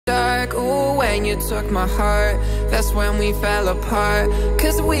like, ooh, when you took my heart, that's when we fell apart.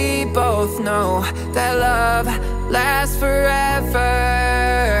 Cause we both know that love lasts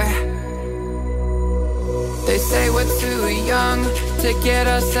forever. They say we're too young to get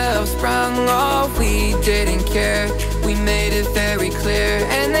ourselves sprung. Oh, we didn't care, we made it very clear.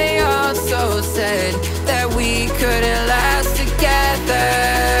 And they also said that we couldn't last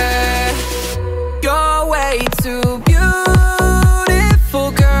together. You're way too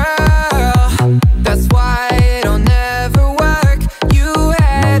beautiful, girl. That's why it'll never work. You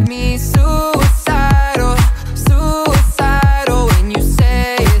had me suicidal, suicidal. When you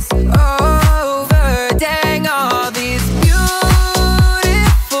say it's over, dang, all these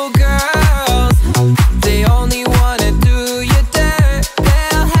beautiful girls, they only wanna do you dirt.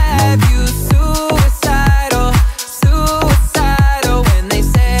 They'll have you suicidal, suicidal. When they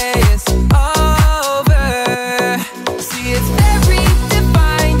say it's over, see, it's very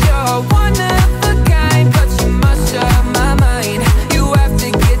divine. You're one of a kind, but you must shut my mind. You have to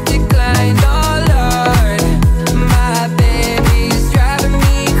get declined. Oh Lord, my baby's driving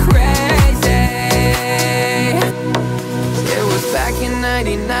me crazy. It was back in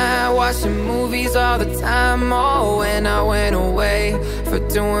 '99, watching movies all the time. Oh, when I went away for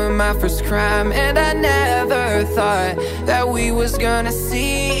doing my first crime, and I never thought that we was gonna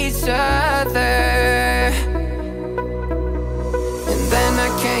see each other. And then I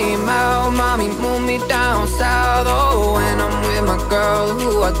came out, mommy moved me down south. Oh, and I'm with my girl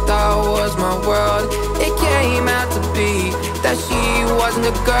who I thought was my world. It came out to be that she wasn't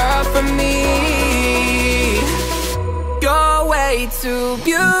the girl for me. You're way too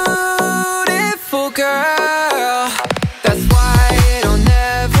beautiful, girl. That's why it'll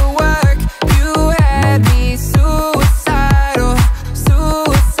never work. You had me suicidal,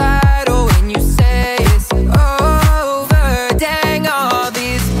 suicidal. When you say it's over, dang, all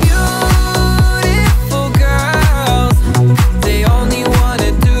these beautiful girls, they only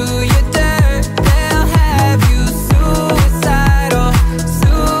wanna do you dirt. They'll have you suicidal,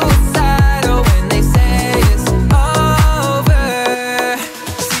 suicidal. When they say it's over,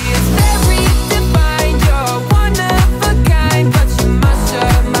 see, it's very divine. You're one of a kind, but you must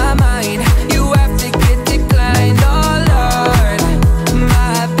shut my mind. You have to get declined. Oh Lord,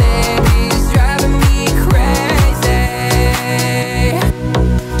 my baby's driving me crazy.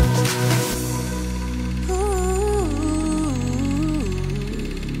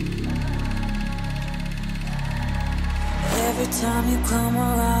 Every time you come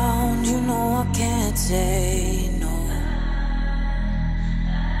around, you know I can't say no.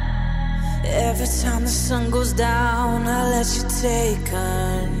 Every time the sun goes down, I let you take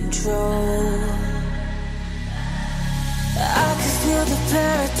control. I can feel the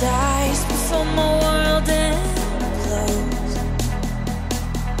paradise before my world implodes.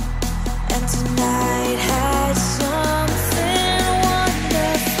 And tonight had something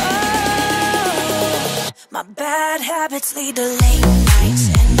wonderful. My bad habits lead to late nights,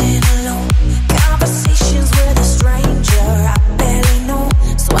 ending alone. Conversations with a stranger I barely know.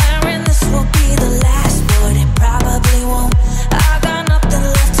 Swearing this will be the last, but it probably won't. I got nothing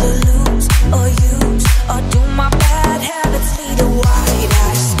left to lose or use, or do my bad habits lead to wide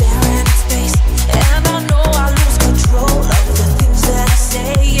eyes staring at space? And I know I lose control of the things that I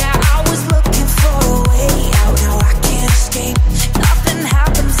say. Yeah, I was looking for a way out, now I can't escape. Nothing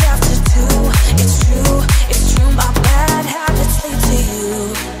happens after two. It's true, it's true. My bad habits lead to you.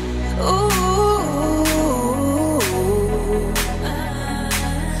 Ooh,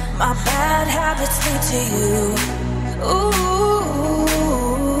 my bad habits lead to you. Ooh,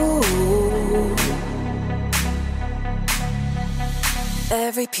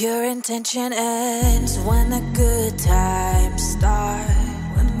 every pure intention ends when the good times start.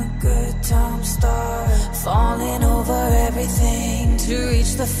 When the good times start, falling over everything to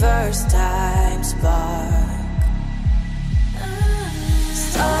reach the first time spark.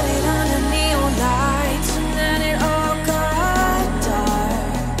 Started under neon lights and then it all got dark.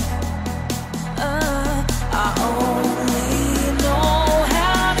 I only know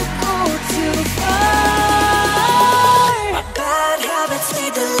how to go too far. My bad habits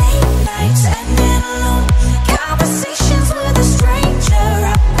lead to late nights and then alone. Conversations with a stranger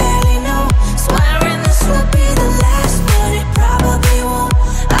I barely know. Swearing this will be the last, but it probably won't.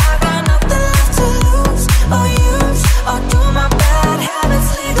 I got nothing left to lose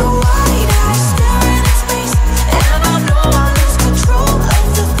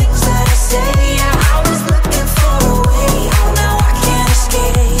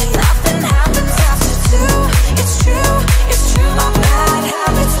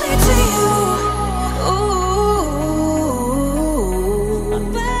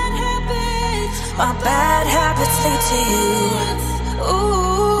My bad habits lead to you. Ooh,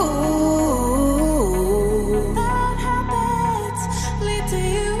 bad habits lead to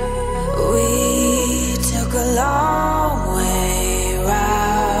you. We took a long way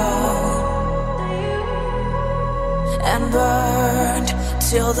round and burned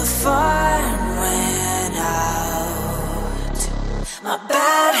till the fun went out. My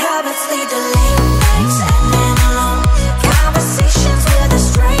bad habits lead to late nights ending alone. Conversations with a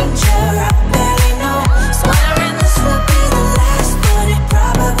stranger I barely know. Swearing this will be the last, but it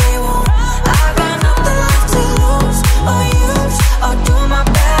probably won't. I got nothing left to lose or use, or do my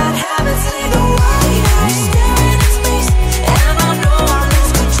bad habits lead to white eyes staring in space? And I know I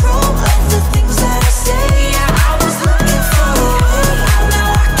lose control of the things that I say. Yeah, I was looking for a way, now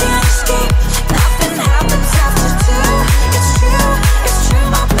I can't escape. Nothing happens after two. It's true,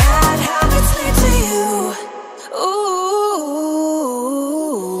 my bad habits lead to you. Ooh.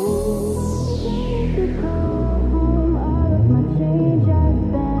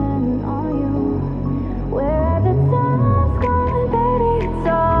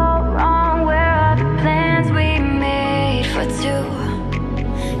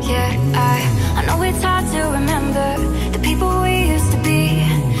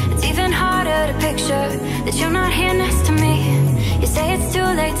 That you're not here next to me. You say it's too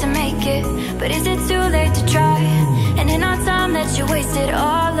late to make it, but is it too late to try? And in our time that you wasted,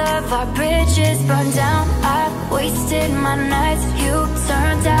 all of our bridges burned down. I wasted my nights, you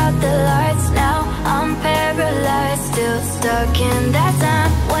turned out the lights. Now I'm paralyzed, still stuck in that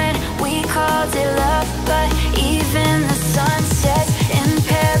time when we called it love. But even the sun sets in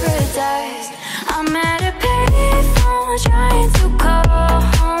paradise. I'm at a payphone trying to call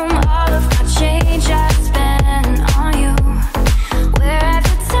home. All of my change I spent on you. Where have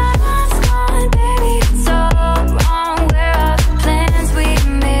the time's gone, baby? It's all wrong. Where are the plans we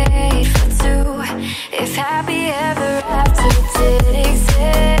made for two? If happy ever after did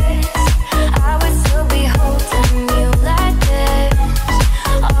exist, I would still be holding you like this.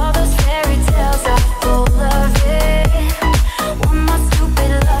 All those fairy tales are full of it. One more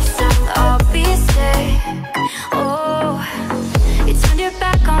stupid love song, I'll be sick. Oh, you turned your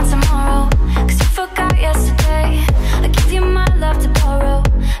back on tomorrow, 'cause you forgot yesterday. I gave you my love to borrow,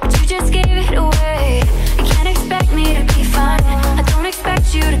 but you just gave it away. You can't expect me to be fine, I don't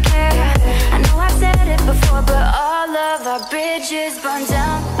expect you to care. I know I've said it before, but all of our bridges burned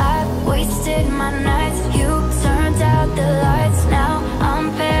down. I wasted my nights, you turned out the lights. Now I'm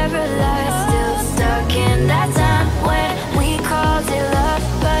paralyzed, still stuck in that time when we called it love.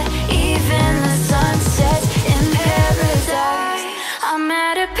 But even the sun sets in paradise. I'm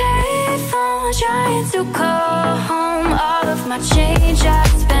at a payphone trying to call home. All of my change I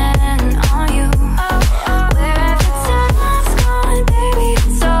spent on you. Where have the time's gone, baby?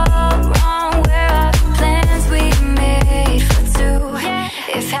 It's all wrong. Where are the plans we made for two?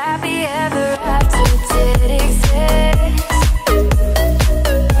 If happy ever after did exist,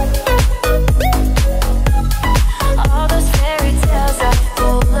 all those fairy tales are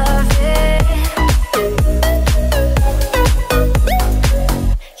full of it.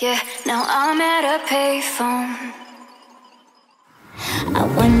 Yeah, now I'm at a payphone. I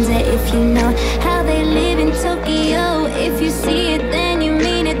wonder if you know how they live in Tokyo. If you see it, then you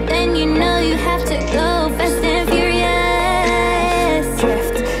mean it, then you know you have to go fast and furious.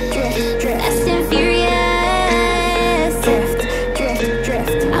 Drift, drift, drift. Fast and furious. Drift, drift,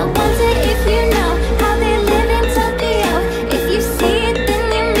 drift. I wonder if you know how they live in Tokyo. If you see it, then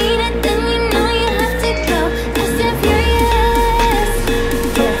you mean it, then you know you have to go fast and furious.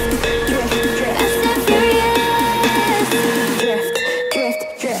 Drift, drift, drift. Fast and furious. Drift, drift,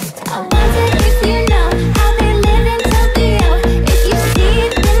 drift. I wonder if you know how they live in Tokyo. If you see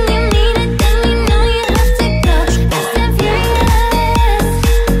it, then you mean it, then you know you have to go fast and furious.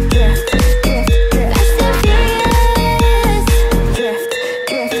 Drift, drift, drift. Fast and furious. Drift,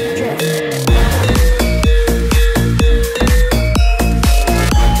 drift, drift.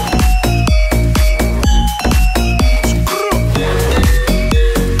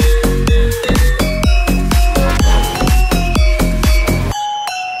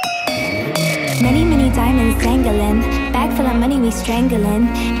 Many, many diamonds dangling. Bag full of money, we strangling.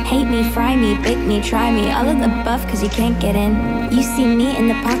 Hate me, fry me, bake me, try me. All of the above, 'cause you can't get in. You see me in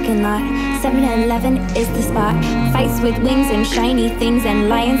the parking lot. 7-Eleven is the spot. Fights with wings and shiny things, and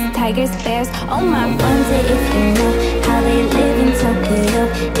lions, tigers, bears. Oh my, wonder if you know how they live in Tokyo.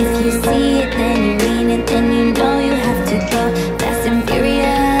 If you see it, then you mean it, then you know you have to go fast and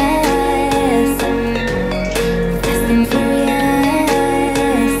furious. Fast and furious.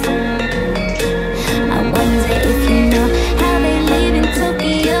 I wonder if you know how they live in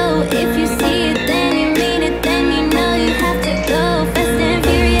Tokyo. If you see it,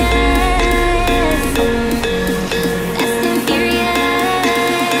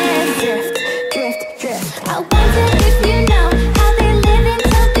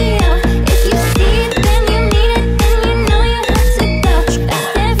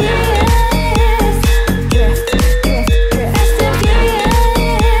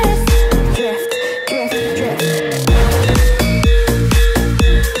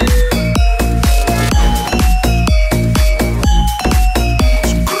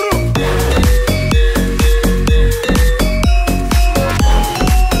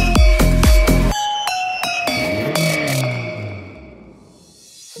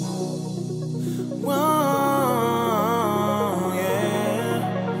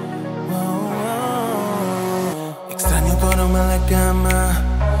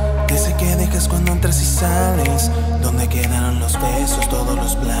 días cuando entras y sales? ¿Dónde quedaron los besos, todos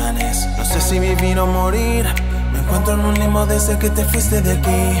los planes? No sé si vivir o morir. Me encuentro en un limbo desde que te fuiste de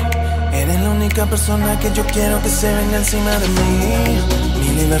aquí. Eres la única persona que yo quiero que se venga encima de mí. Mi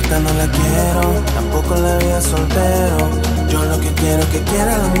libertad no la quiero, tampoco la vida soltero. Yo lo que quiero es que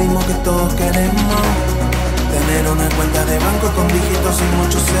quiera lo mismo que todos queremos. Tener una cuenta de banco con dígitos y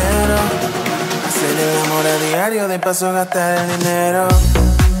muchos ceros. Hacer el amor a diario, de paso gastar el dinero.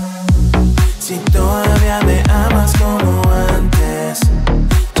 Si todavía me amas como antes,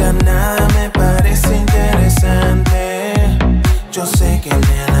 ya nada me parece interesante. Yo sé que en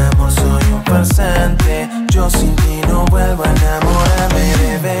el amor soy un farsante. Yo sin ti no vuelvo a enamorarme,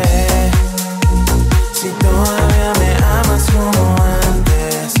 bebé. Si todavía me amas como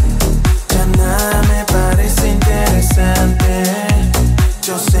antes, ya nada me parece interesante.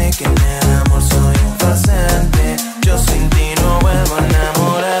 Yo sé que en el amor soy un farsante. Yo sin ti no vuelvo a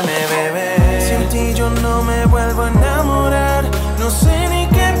enamorarme, bebé. Sin ti yo no me vuelvo a enamorar. No sé ni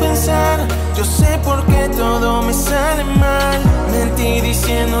qué pensar. Yo sé por qué todo me sale mal. Mentí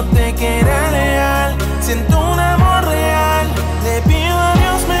diciéndote que era leal. Siento un amor real. Le pido a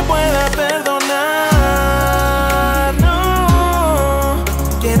Dios me pueda perdonar. No,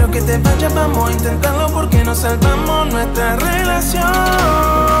 quiero que te vayas, vamos a intentarlo porque nos salvamos nuestra relación.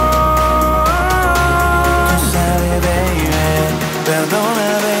 Tú sabes, baby, perdona,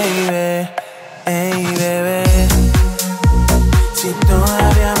 baby. Ey, bebé, si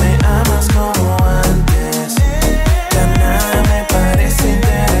todavía me amas como antes, ya nada me parece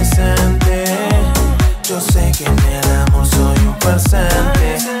interesante. Yo sé que en el amor soy un farsante.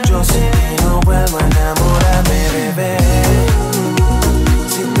 Yo sin ti no vuelvo a enamorarme, bebé.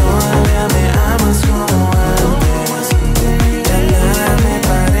 Si todavía me amas como antes, ya nada me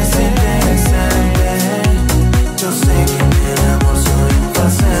parece interesante. Yo sé que en el amor soy un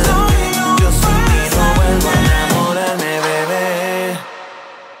farsante. Yo sin ti no vuelvo a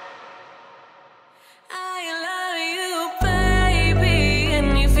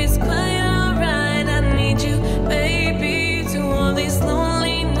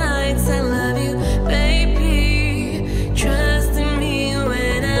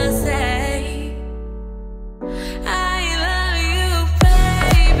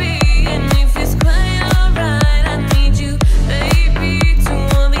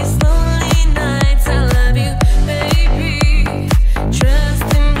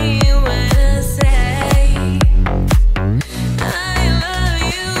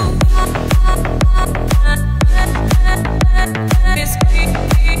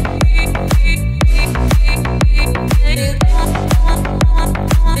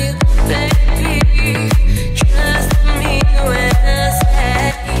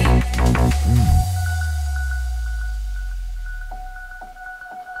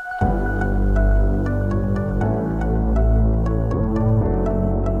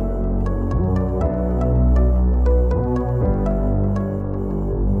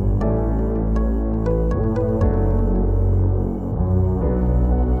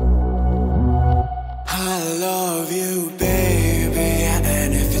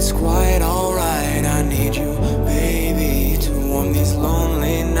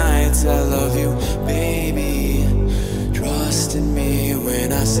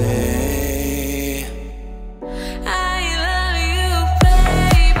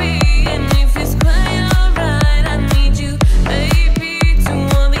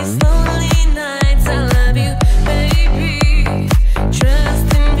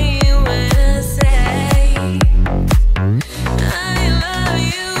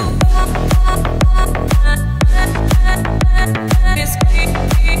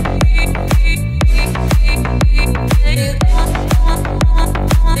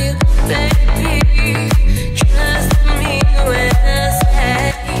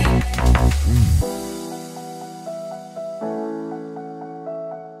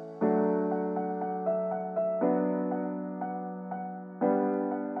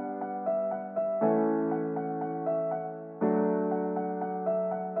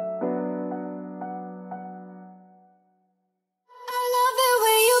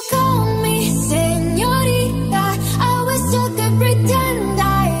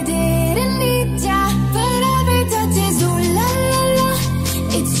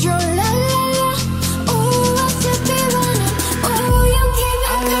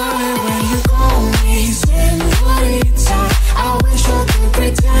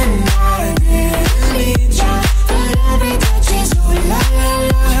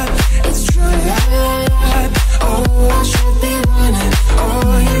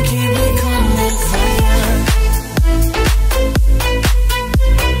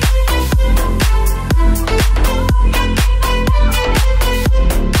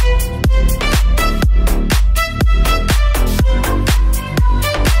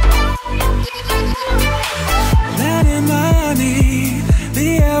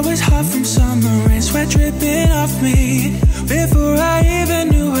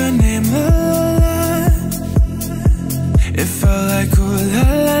felt like ooh la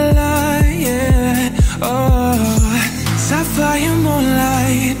la la, yeah. Oh, sapphire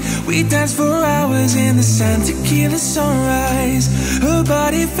moonlight, we danced for hours in the sand, tequila sunrise. Her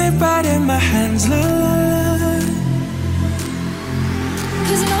body fit right in my hands, la la la.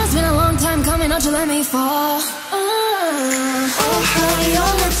 Cause you know it's been a long time coming, don't you let me fall. Oh, how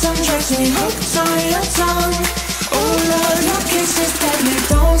your lips undress me, hooked on your tongue. Oh Lord, your kisses that me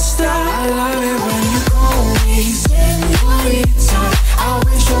don't stop. I love it when you call me Señorita. I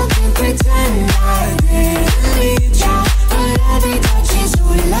wish I could pretend I didn't need you, but every touch is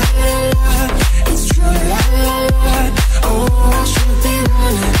ooh la la la. It's true la la la. Oh, I should be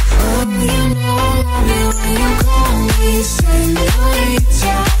running. Oh, you know I love it when you call me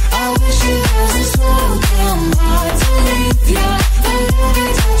Señorita. I wish it wasn't so damn hard to leave you, but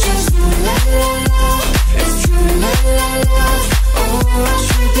every touch is ooh la la la. It's true la la la. Oh, I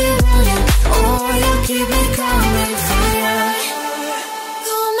should be running. Oh, you keep me coming for ya.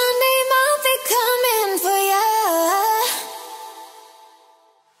 Call my name, I'll be coming for ya.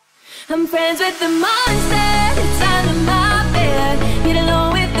 I'm friends with the monster inside of my bed. Get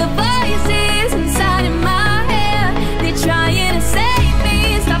along with the voices inside of my head. They're trying to save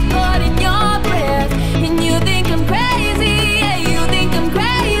me, stop holding your breath. And you think I'm crazy, yeah, you think I'm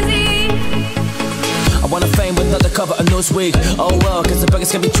crazy. I wanna fame with another cover of Newsweek. Oh well, cause the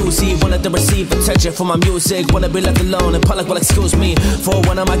beggars can be choosy. Wanted to receive attention from my music. Wanna be left alone and public will excuse me. For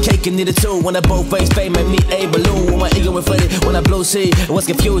one of my cake and needed two. When I both face fame and meet a balloon. When my ego inflated, when I blue sea, it was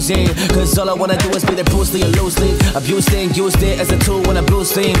confusing. Cause all I wanna do is be the Bruce Lee and loosely. Abused it, used it as a tool when I blue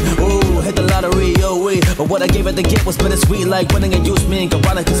steam. Ooh, hit the lottery, oh wait. But what I gave it to get was bittersweet. Like winning and use me.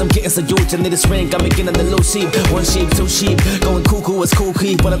 Ironic cause I'm getting so huge and need this ring. I'm beginning to lose sheep. One sheep, two sheep. Going cuckoo is cool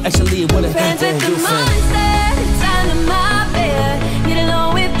key. But I'm actually winning. Friends with the monster inside of my bed. Get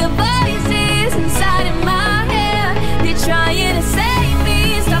along with the voices inside of my head. They're trying to save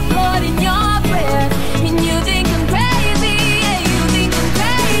me, stop holding your breath. And you think I'm crazy, yeah, you think I'm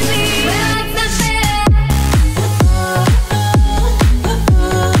crazy. Well, it's not fair.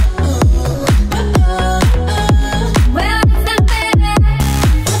 Well, it's not fair.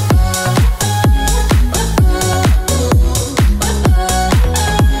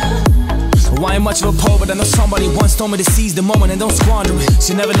 Well, I ain't much of a poet, but I know somebody once told me to seize the moment and don't squander it.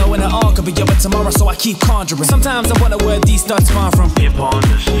 You never know when it all could be over tomorrow, so I keep conjuring. Sometimes I wonder where these thoughts come from. You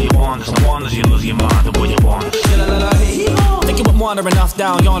ponders, you wonders, and wonders, you lose your mind, the way you wander. Thinking I'm wandering off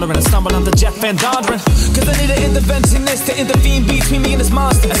down yonder and I stumble onto Jeff Van Dondren. Cause I need an interventionist to intervene between me and this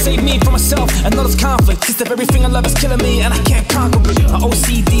monster and save me from myself and all this conflict. Cause if everything I love is killing me and I can't conquer it. My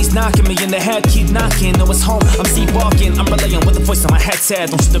OCD's knocking me in the head, keep knocking. No, it's home, I'm sleepwalking. I'm relaying what the voice on my head said.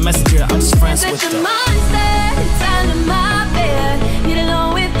 Don't shoot the messenger, I'm just friends with the them. monster inside of my bed. Get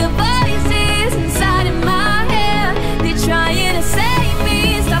along with the voices inside of my head. They're trying to save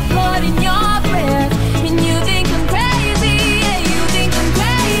me, stop holding your breath. And you think I'm crazy, yeah, you think I'm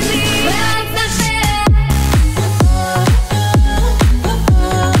crazy. Well, it's not fair.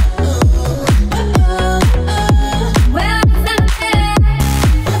 Well, it's not fair.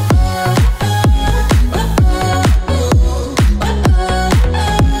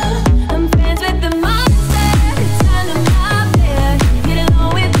 I'm friends with the monster inside of my bed. Get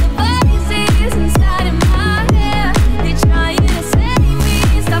along with the voices inside of my head. They're trying to save me,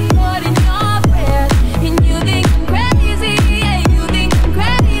 stop holding your breath. And you think I'm crazy, yeah, you think I'm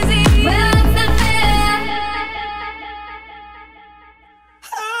crazy. Well, it's not fair.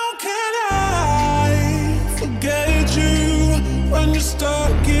 How can I forget you when you're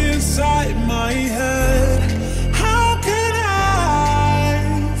stuck inside my head? How can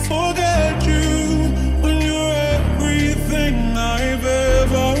I forget you when you're everything I've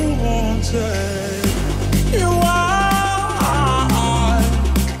ever wanted? You are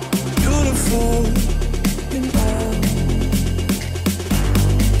beautiful, you know.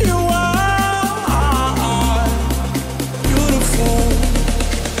 You are beautiful.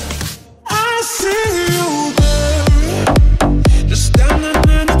 I see you there, just standing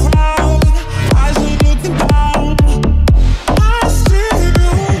in the crowd, eyes are looking down. I see you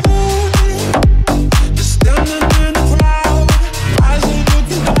there, just standing in the crowd, eyes are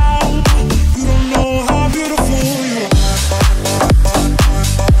looking down.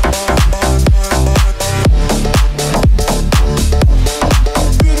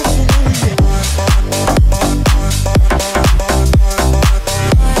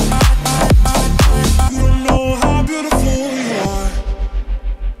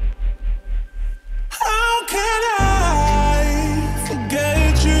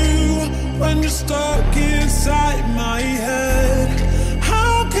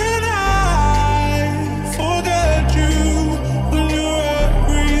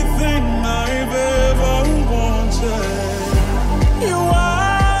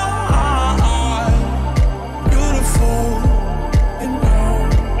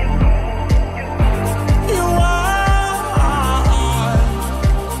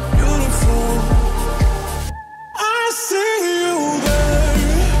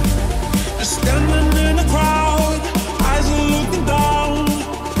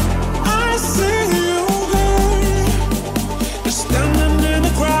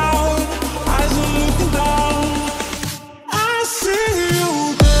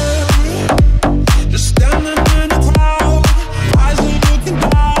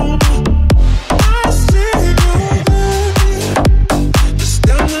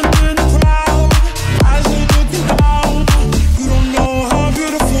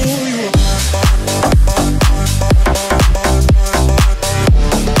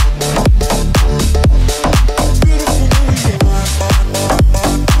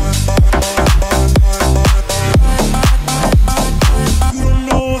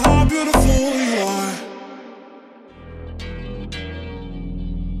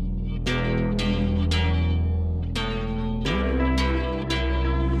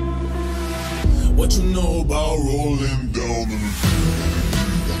 What you know about rolling down in the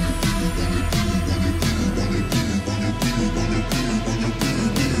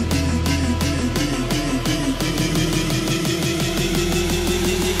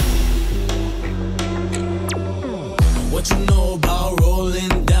What you know about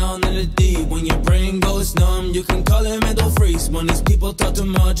rolling down in the deep? When your brain goes numb, you can call it mental freeze. When these people talk too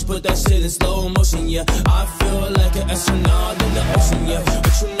much, put that shit in slow motion, yeah. I feel like an astronaut in the ocean, yeah.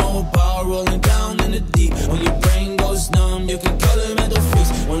 What you know about rolling down in the deep? When your brain goes numb, you can call it mental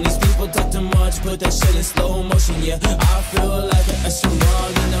freeze. When these people talk too much, put that shit in slow motion, yeah. I feel like an astronaut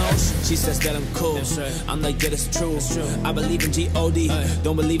in the ocean. She says that I'm cool, I'm like, yeah, that's true. I believe in G-O-D,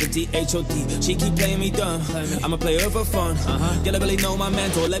 don't believe in D-H-O-D. She keep playing me dumb, I'm a player for fun. Gotta really know my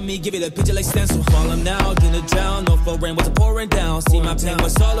mental, let me give you the picture like stencil. Falling out in the drown, no flow rain was pouring down. See my pain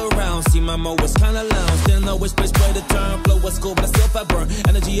was all around, see my mo was kinda lounge. Didn't know which place way to turn, flow was cool but I still felt burn.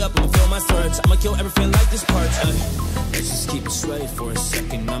 Energy up, I'ma feel my surge, I'ma kill everything like this part. Let's just keep it straight for a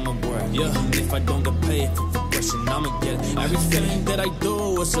second, I'ma work. Yeah, if I don't get paid for progression, I'ma get everything that I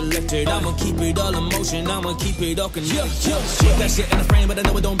do is selected. I'ma keep it all in motion, I'ma keep it all connected. Put that shit in the frame, but I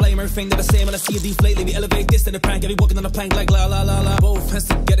know I don't blame everything that I say when I see a deflate. Let me elevate this to the prank, I be walking on the plank like la la la la. Both hands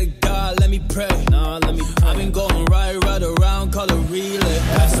together, God, let me pray. Nah, let me pray. I've been going right around, call it relay.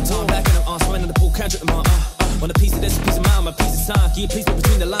 Pass the time back and I'm on, swinging in the pool, can't trip my want a piece of this, a piece of mine, my piece of sign. Can you please put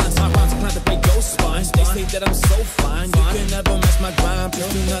between the lines? My rhymes are planned to break your spine. They say that I'm so fine, you can never mess my grind.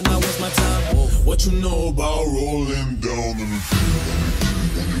 Please do not waste my time. What you know about rolling down in the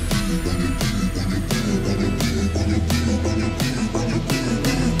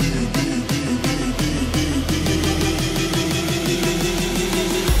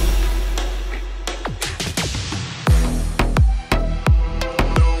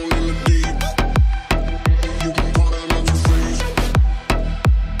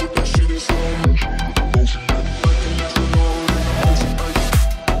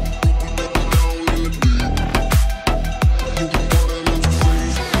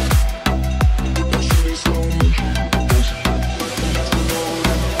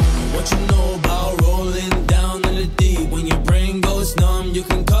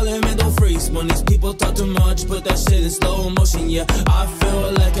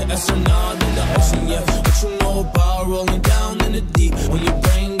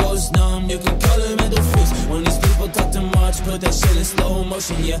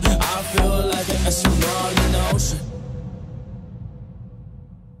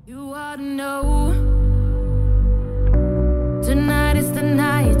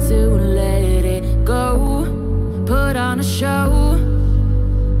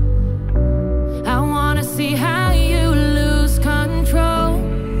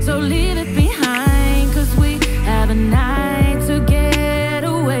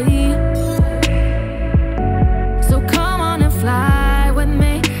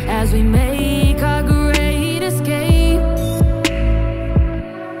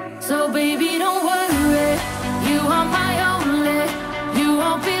So baby, don't worry.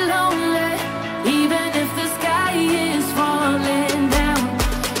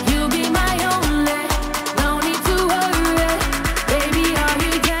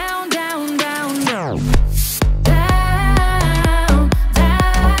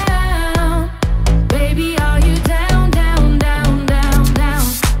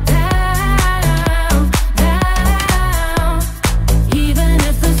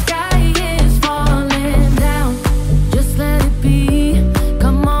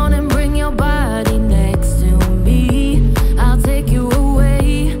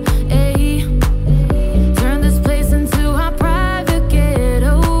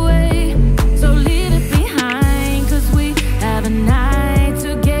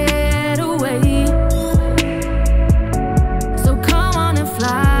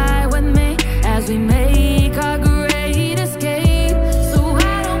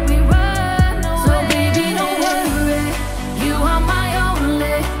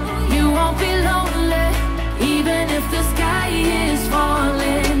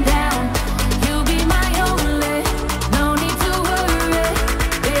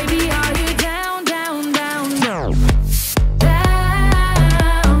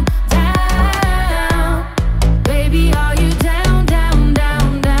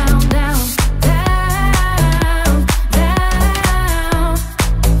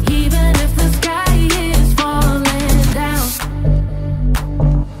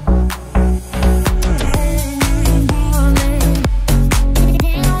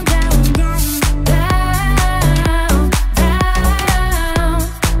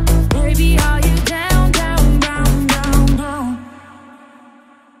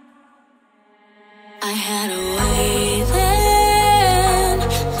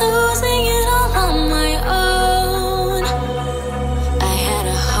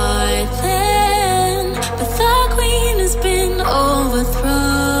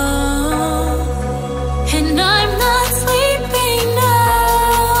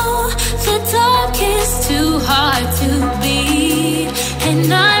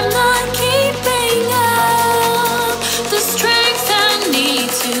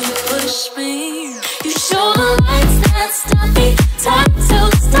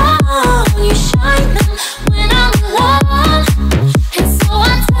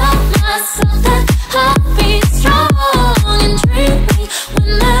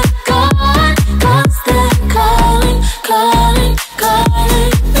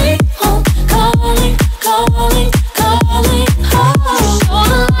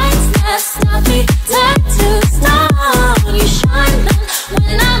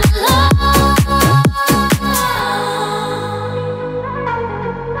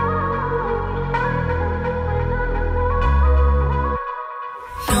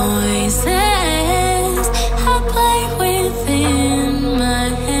 noises I play within my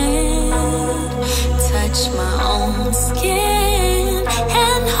head, touch my own skin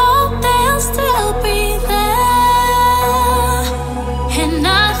and hope they'll still be there. And I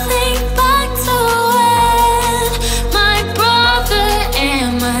think back to when my brother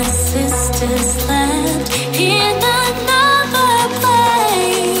and my sisters left in another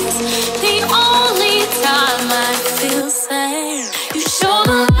place. The only time I feel safe, you show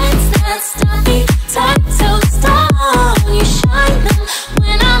the lights that stop me, tied to stone. You shine them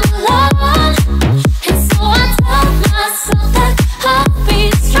when I'm alone, and so I tell myself that I'll be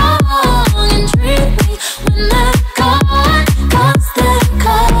strong and dreamy when they're gone. 'Cause they're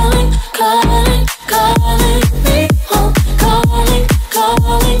calling, calling, calling me home, calling,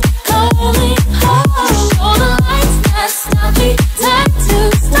 calling, calling home. You show the lights that stop me, tied to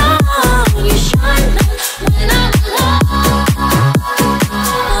stone. You shine them when I'm alone.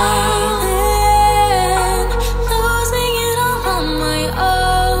 Losing it all on my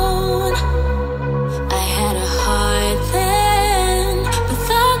own. I had a heart then, but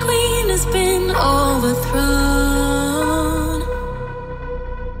the queen has been overthrown.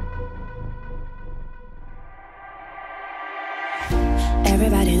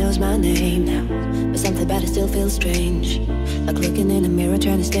 Everybody knows my name now, but something about it still feels strange. Like looking in the mirror,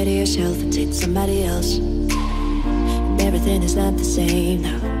 trying to steady yourself and see somebody else. And everything is not the same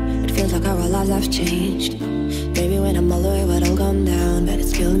now. It feels like our lives have changed. Maybe when I'm all the way, it'll calm down, but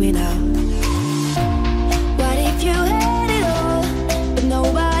it's killing me now. What if you had it all, but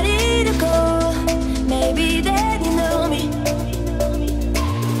nobody to call? Maybe then you know me.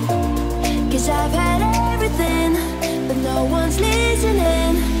 'Cause I've had everything, but no one's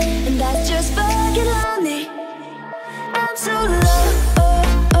listening, and that's just fucking lonely. I'm so lonely.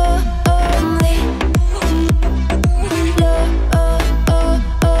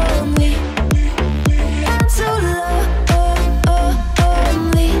 Lonely. I'm so lonely.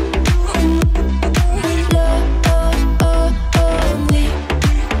 Lonely.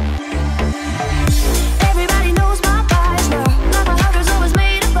 Everybody knows my price now. Now my heart has always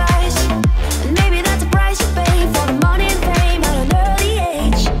made a price, and maybe that's a price you pay for the money and fame at an early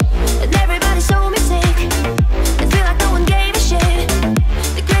age. And everybody's so mistake. It feel like no one gave a shit.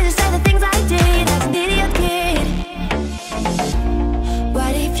 The greatest of the things I did as an idiot kid.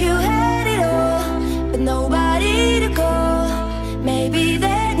 What if you had it all, but nobody to call? Maybe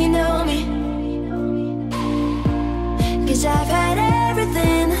then you know me. 'Cause I've had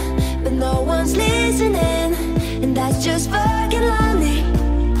everything, but no one's listening, and that's just fucking lonely.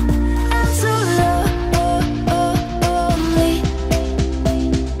 I'm so lonely.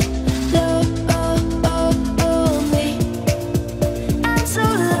 Lonely. I'm so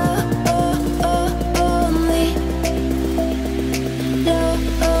lonely. Lonely.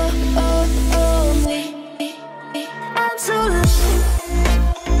 I'm so lonely.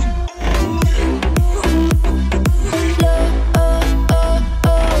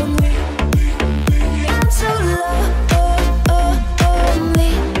 I'm so lonely.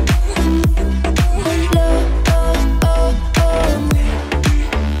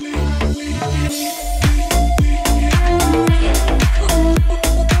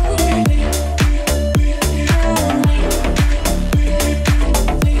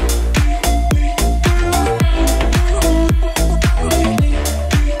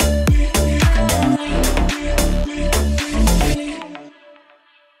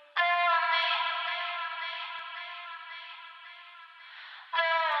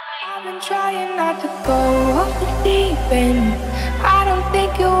 I've been trying not to go off the deep end. I don't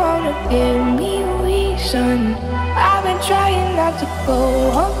think you wanna give me a reason. I've been trying not to go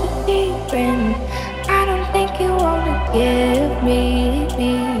off the deep end. I don't think you wanna give me.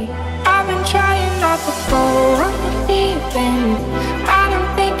 I've been trying not to go off the deep end. I don't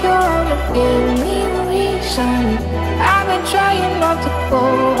think you wanna give me a reason. I've been trying not to go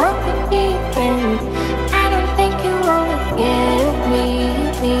off the deep end. I don't think you wanna give me.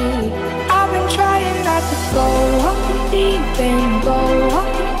 I've been trying not to go off the deep end, go off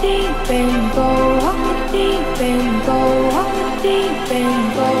the deep end, go off the deep end, go off the deep end,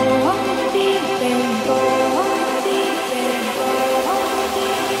 go off the deep end, go off the deep end, go off the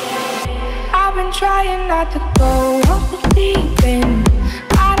deep end. I've been trying not to go off the deep end.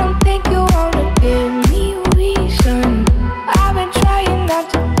 I don't think you wanna give me a reason. I've been trying not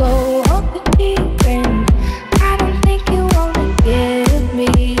to go off the deep end. I don't think you wanna give me.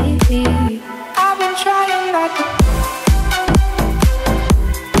 I've been trying not to.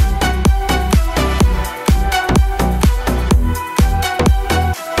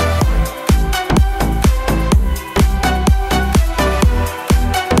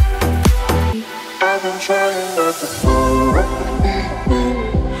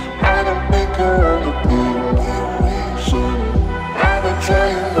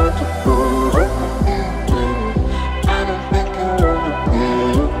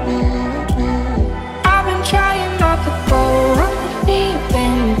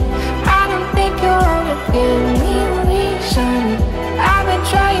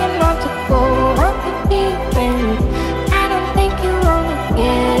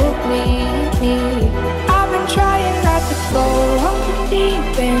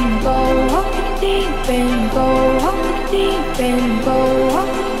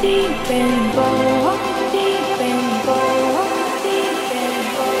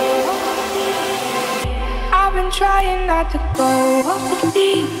 trying not to go off the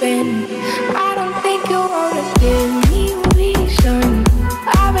deep end. I don't think you wanna give me a reason.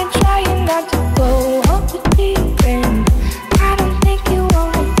 I've been trying not to go off the deep end. I don't think you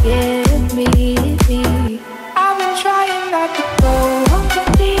wanna give me. I've been trying not to go off the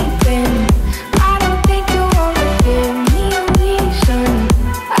deep end. I don't think you wanna give me a reason.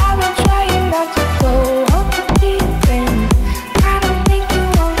 I've been trying not to go off the deep end. I don't think you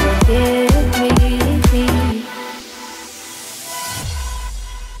wanna give me.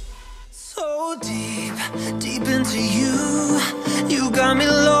 So deep, deep into you, you got me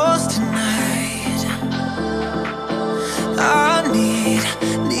lost tonight. I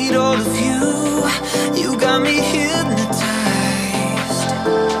need all of you, you got me hypnotized.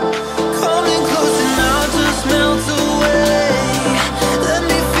 Coming close and I'll just melt away. Let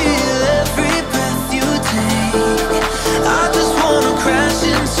me feel every breath you take. I just wanna crash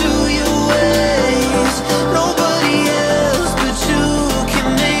into your waves. Nobody else but you can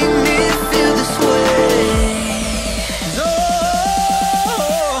make me feel this way. So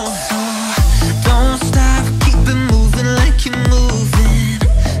don't stop, keep it moving like you're moving.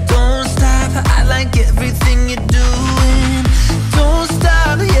 Don't stop, I like everything you're doing. Don't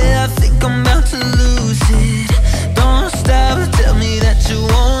stop, yeah, I think I'm about to lose it. Don't stop, tell me that you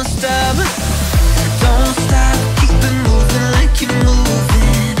won't stop. Don't stop, keep it moving like you're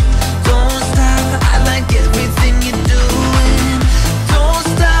moving. Don't stop, I like everything you're doing. Don't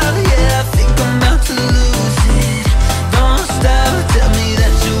stop, yeah, I think I'm about to lose it. Don't stop, tell me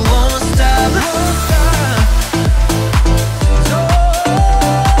that you won't stop. Don't stop.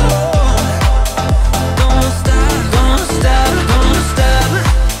 Don't stop, don't stop, don't stop.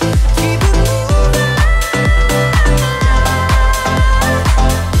 Keep it moving.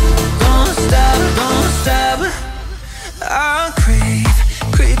 Don't stop, don't stop. I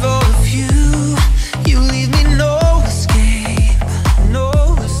crave all of you. You leave me no escape, no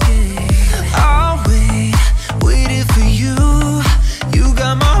escape. I'll wait it for you. You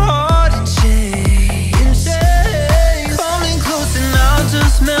got my heart in chains. Coming close and I'll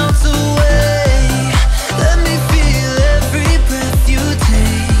just melt away. Let me feel every breath you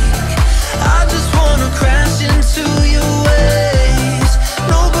take. I just wanna crash into your waves.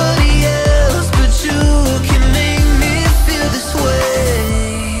 Nobody else but you can make me feel this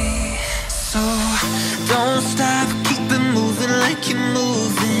way. So don't stop, keep it moving like you're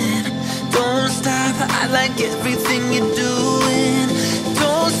moving. Don't stop, I like everything you're doing.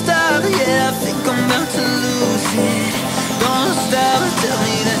 Don't stop, yeah, I think I'm about to lose it. Don't stop, tell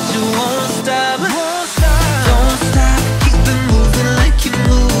me that you won't stop. Don't stop, keep it moving like you're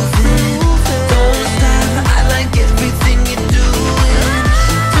moving. Don't stop, I like everything you're doing.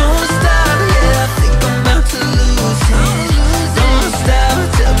 Don't stop, yeah, I think I'm about to lose it. Don't stop,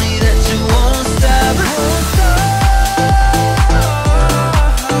 tell me that you won't stop.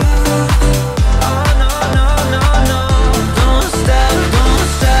 Oh no, no, no, no. Don't stop, don't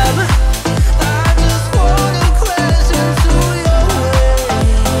stop. I just wanna crash into your waves.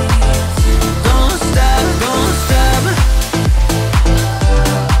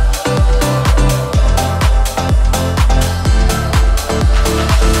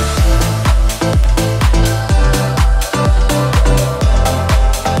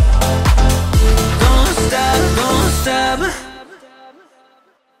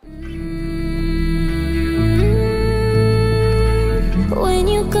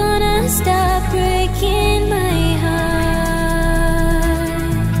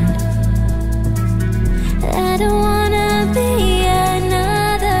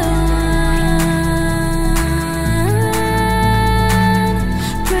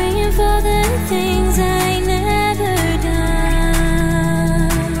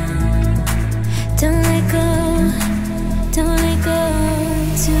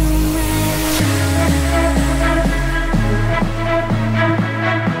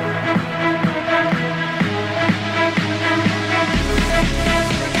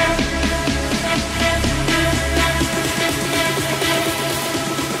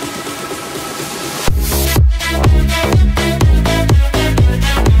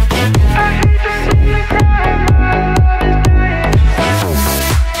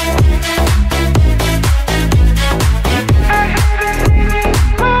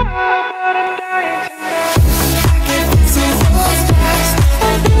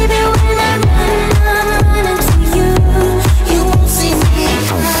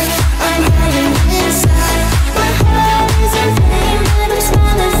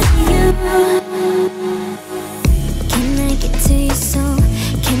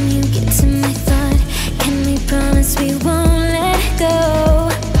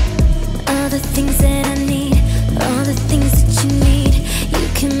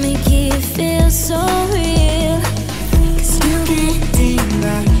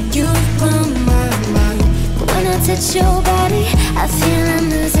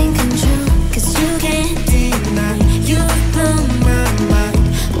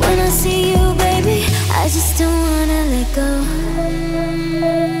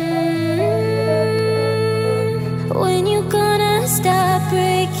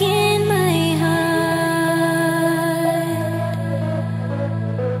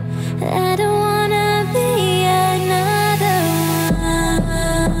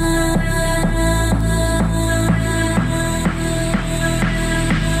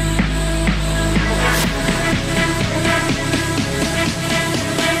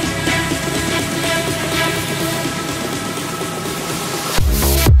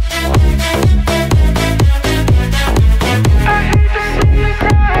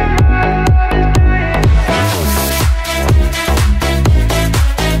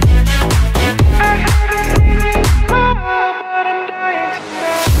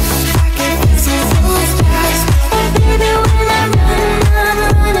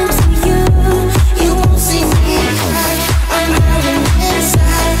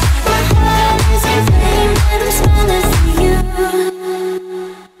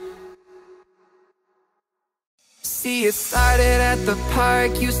 the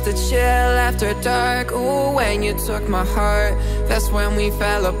park, used to chill after dark. Ooh, when you took my heart, that's when we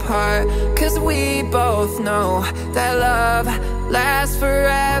fell apart. Cause we both know that love lasts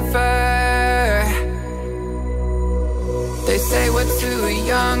forever. They say we're too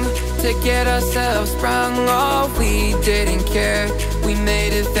young to get ourselves sprung. Oh, we didn't care, we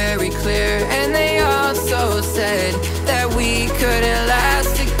made it very clear. And they also said that we couldn't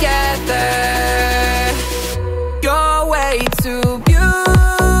last together. You're way too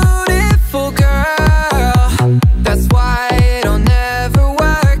beautiful, girl. That's why it'll never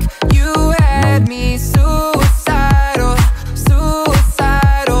work. You had me suicidal,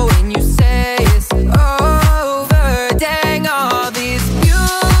 suicidal. When you say it's over, dang, all these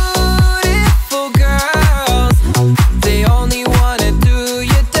beautiful girls, they only wanna do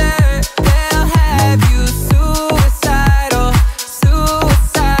you dirt. They'll have you suicidal,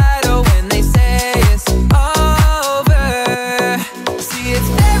 suicidal. When they say it's over, see, it's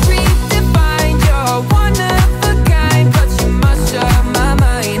very divine. You're one of a kind, but you must shut my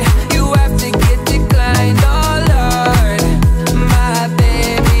mind. You have to get declined. Oh Lord, my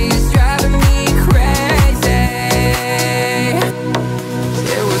baby's driving me crazy.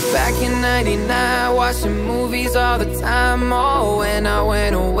 It was back in '99, watching movies all the time. Oh, when I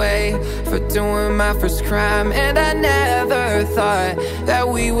went away for doing my first crime. And I never thought that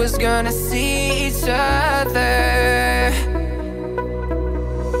we was gonna see each other.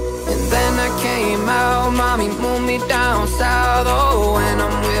 And then I came out, mommy moved me down south. Oh, when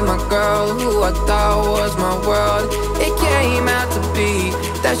I'm with my girl who I thought was my world, it came out to be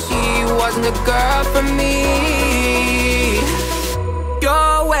that she wasn't the girl for me.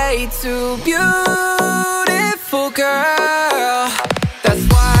 You're way too beautiful, girl. That's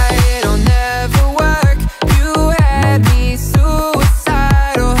why it'll never work. You had me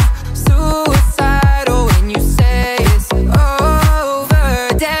suicidal, suicidal. When you say it's over,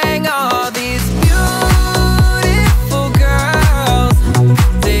 dang, all these beautiful girls,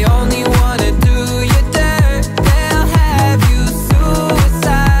 they only wanna do you dirt. They'll have you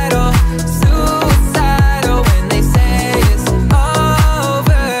suicidal, suicidal. When they say it's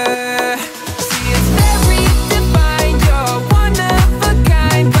over, see, it's very divine. You're one of a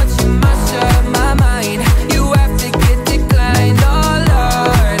kind, but you must shut my mind. You have to get declined. Oh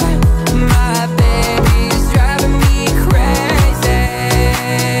Lord, my baby's driving me crazy.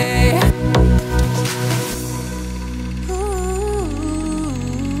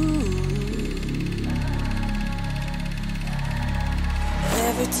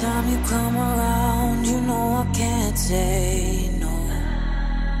 Every time you come around, you know I can't say no.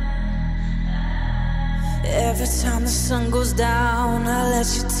 Every time the sun goes down, I let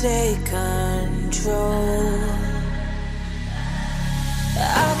you take control.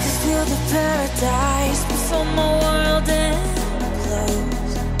 I can feel the paradise before my world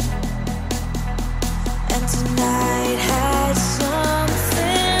implodes. And tonight had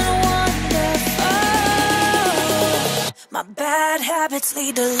something wonderful. My bad habits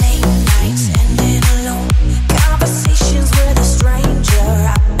lead to late nights, ending alone. Conversations with a stranger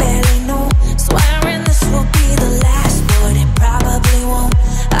I barely know. Swearing this will be the last, but it probably won't.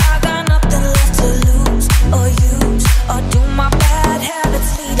 I got nothing left to lose or use. Or do my bad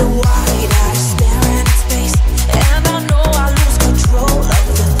habits lead to wide eyes staring at space? And I know I lose control of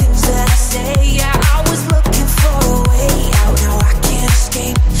the things that I say. Yeah, I was looking for a way out, now I can't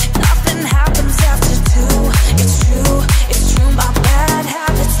escape. Nothing happens after two. It's true, it's true. My bad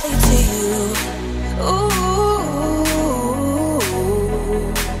habits lead to you. Ooh,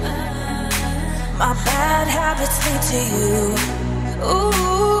 my bad habits lead to you. Ooh,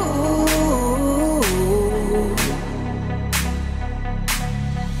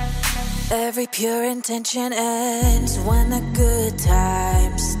 every pure intention ends when the good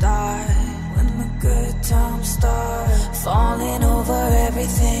times start. When the good times start, falling over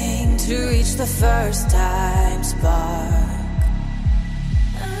everything to reach the first time spark.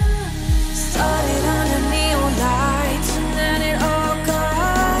 Started under neon lights and then it all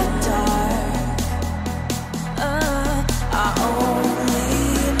got dark. I only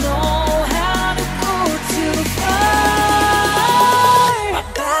know how to go too far. My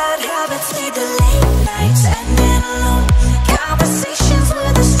bad habits lead to late nights and then alone. Conversations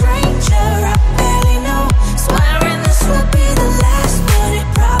with a stranger I barely know. Swearing this will be the last, but it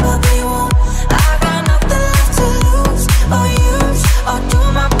probably won't. I got nothing left to lose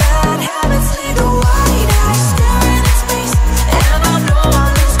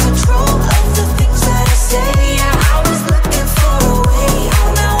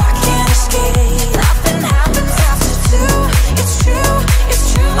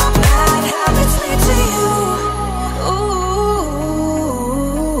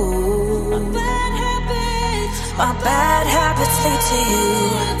My bad habits lead to you.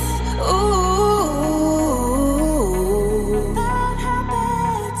 Ooh, bad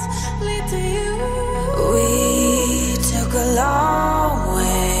habits lead to you. We took a long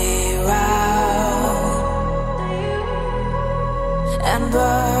way round and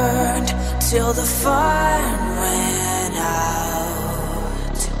burned till the fun ran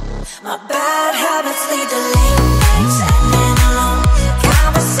out. My bad habits lead to late nights ending alone.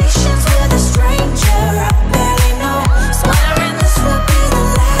 Conversations with a stranger I barely know. Swearing this will be the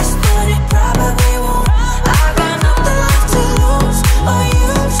last, but it probably won't. I got nothing left to lose or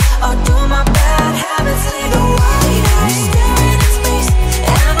use, or do my bad habits lead to wide eyes staring at space?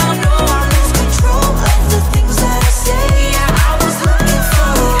 And I know I lose control of the things that I say. Yeah, I was looking for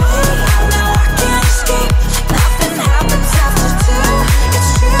a way, now I can't escape. Nothing happens after two.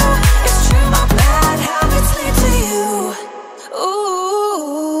 It's true, my bad habits lead to you. Ooh.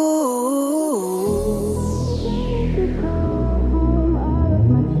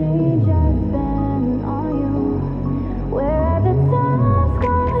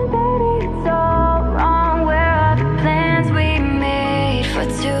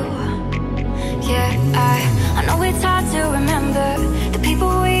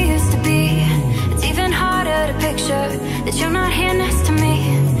 That you're not here next to me.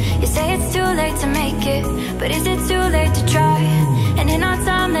 You say it's too late to make it, but is it too late to try? And in our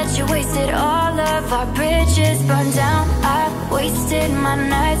time that you wasted, all of our bridges burned down. I wasted my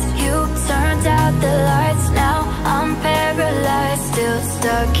nights, you turned out the lights. Now I'm paralyzed, still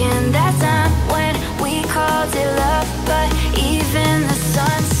stuck in that time when we called it love. But even the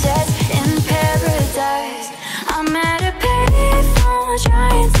sun sets in paradise. I'm at a payphone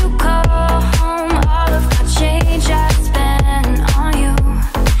trying to call home. All of my change I spent on you.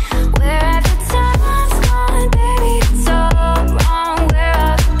 Where have the time's gone, baby? It's all wrong. Where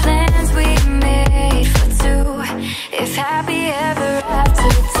are the plans we made for two? If happy ever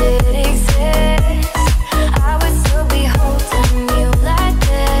after did exist, I would still be holding you like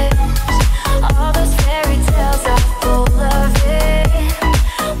this. All those fairy tales are full of it.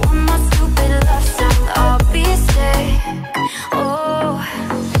 One more stupid love song, I'll be sick. Oh,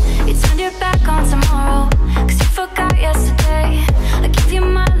 you turned your back on tomorrow, 'cause you forgot yesterday. I give you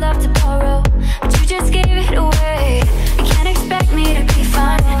my love to borrow, but you just gave it away. You can't expect me to be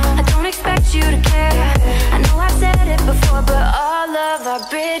fine, I don't expect you to care. I know I've said it before, but all of our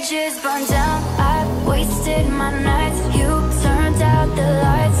bridges burned down. I wasted my nights, you turned out the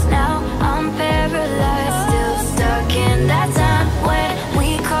lights. Now I'm paralyzed, still stuck in that time when we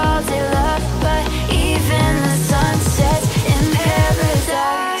called it love. But even the sun sets in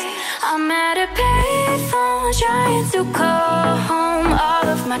paradise. I'm at a payphone trying to call home. All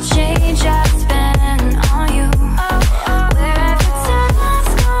of my change I spent on you. Where have the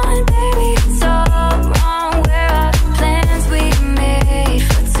time's gone, baby? It's all wrong. Where are the plans we made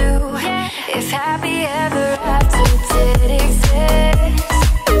for two? If happy ever after did exist,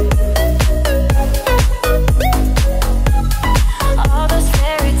 all those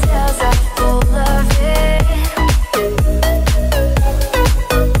fairy tales are full of it.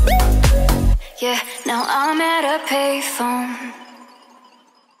 Yeah, now I'm at a payphone.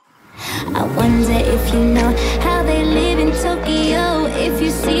 I wonder if you know how they live in Tokyo. If you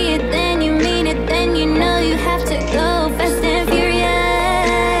see it, then you mean it, then you know you have to go fast and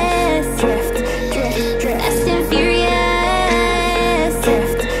furious. Drift, drift, drift. Fast and furious.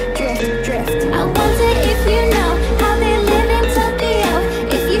 Drift, drift, drift. I wonder if you know how they live in Tokyo.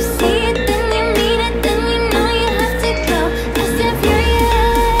 If you see it, then you mean it, then you know you have to go fast and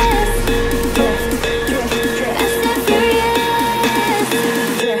furious. Drift, drift, drift. Fast and furious.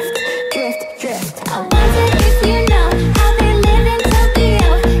 Drift, drift, drift. I wonder if you know how they live in Tokyo.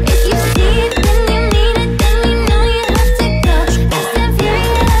 If you see it, then you mean it, then you know you have to go fast and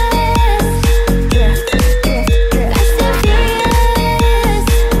furious. Drift, drift, drift. Fast and furious.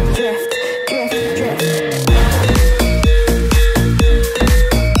 Drift, drift, drift.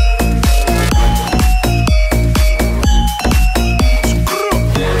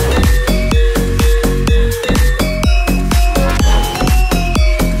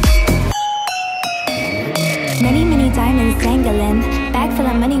 Many, many diamonds dangling. Bag full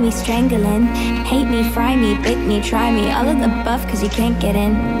of money, we strangling. Hate me, fry me, bake me, try me. All of the above, 'cause you can't get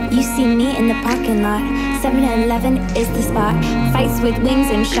in. You see me in the parking lot. 7-Eleven is the spot. Fights with wings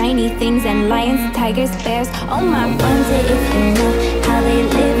and shiny things, and lions, tigers, bears. Oh my, wonder if you know how they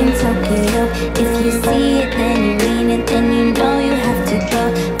live in Tokyo. If you see it, then you mean it, then you know you have to go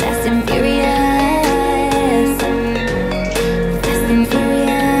fast and furious. Fast and furious.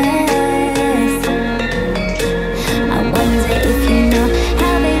 I wonder if you know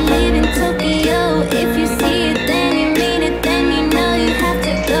how they live in Tokyo. If you see it, then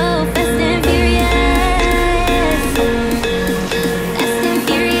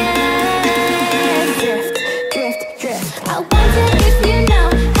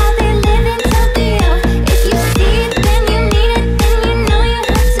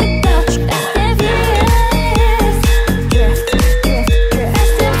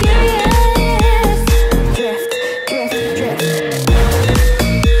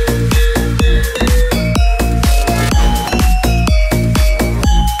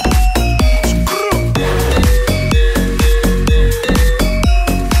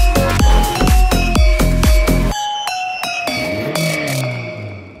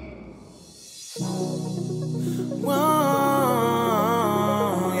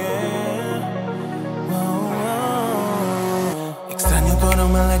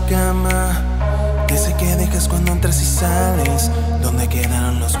que dejas cuando entras y sales? ¿Dónde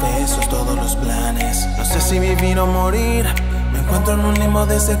quedaron los besos, todos los planes? No sé si vivir o morir. Me encuentro en un limbo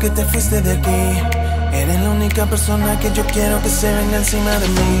desde que te fuiste de aquí. Eres la única persona que yo quiero que se venga encima de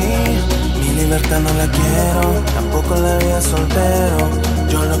mí. Mi libertad no la quiero, tampoco la vida soltero.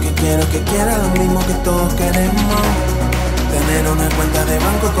 Yo lo que quiero es que quiera lo mismo que todos queremos. Tener una cuenta de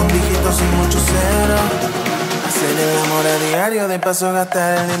banco con dígitos y muchos ceros. Hacer el amor a diario, de paso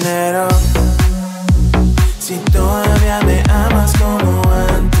gastar el dinero. Si todavía me amas como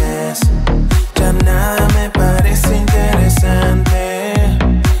antes, ya nada me parece interesante.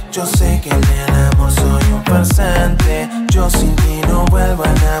 Yo sé que en el amor soy un farsante. Yo sin ti no vuelvo a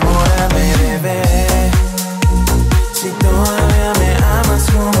enamorarme, bebé. Si todavía me amas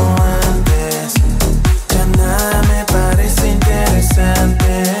como antes, ya nada me parece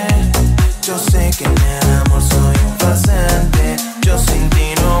interesante. Yo sé que en el amor soy un farsante. Yo sin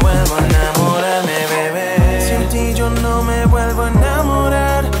ti no vuelvo a enamorarme, bebé. Sin ti yo no me vuelvo a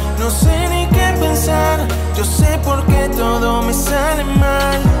enamorar. No sé ni qué pensar. Yo sé por qué todo me sale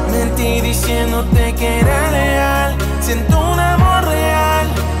mal. Mentí diciéndote que era leal. Siento un amor real.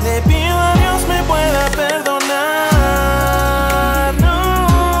 Le pido a Dios me pueda perdonar.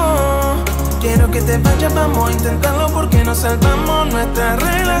 No, quiero que te vayas, vamos a intentarlo porque nos salvamos nuestra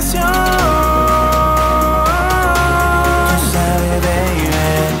relación. Tú sabes, baby,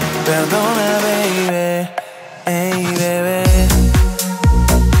 perdona, baby, ey, bebé.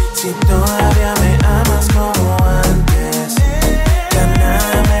 Si todavía me amas como antes, ya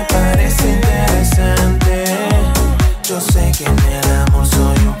nada me parece interesante. Yo sé que en el amor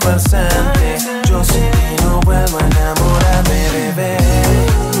soy un farsante. Yo sin ti no vuelvo a enamorarme, bebé.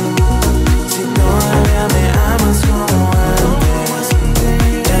 Si todavía me amas como antes,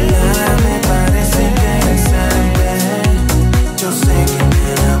 ya nada me parece interesante. Yo sé que en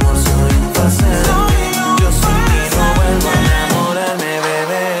el amor soy un farsante. Yo sin ti no vuelvo a enamorarme,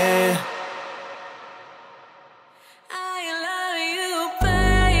 bebé.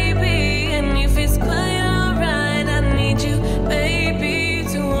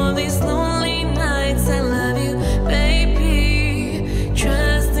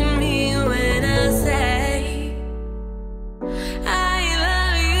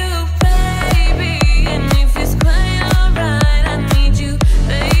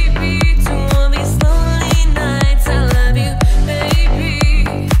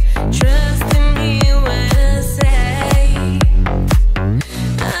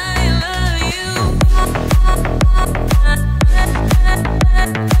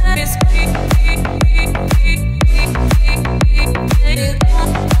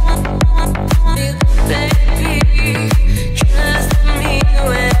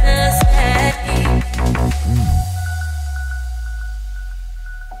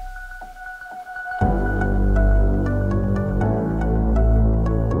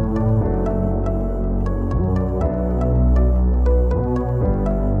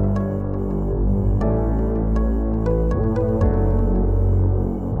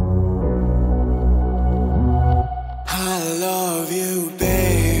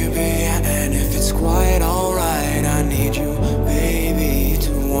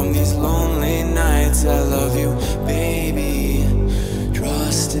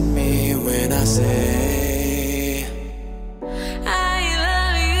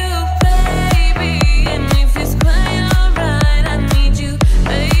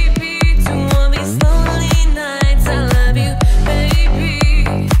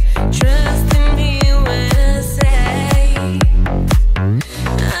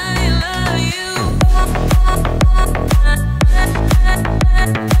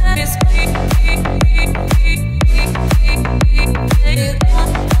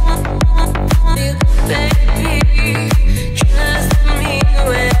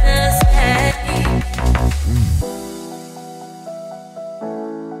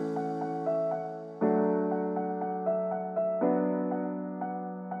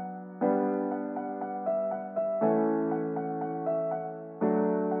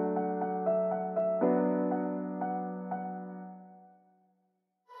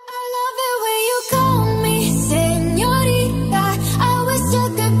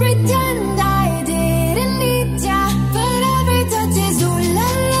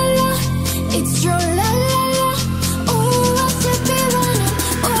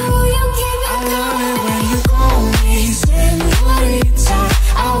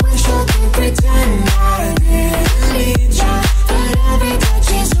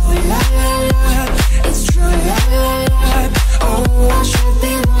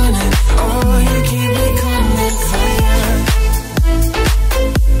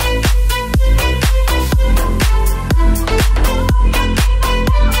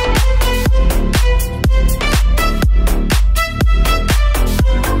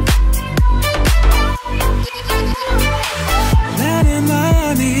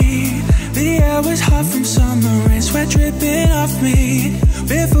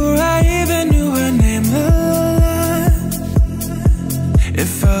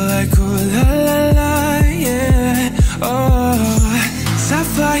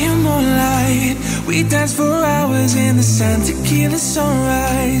 sand, tequila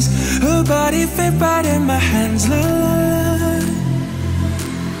sunrise. Her body fit right in my hands, la la la.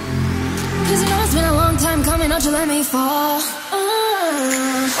 Cause you know it's been a long time coming, don't you let me fall.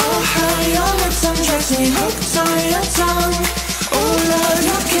 Oh, how your lips undress me, hooked on your tongue. Oh Lord,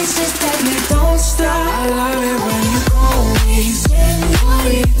 your kisses take me, don't stop. I love it when you call me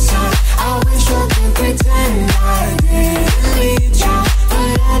Señorita. I wish I could pretend I didn't need you,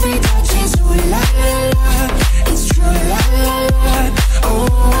 but every touch is ooh la la la. It's true la la la. Oh,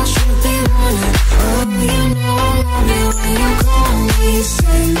 I should be running. Oh, you know I love it when you call me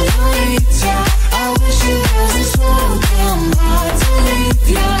Señorita. I wish it wasn't so damn hard to leave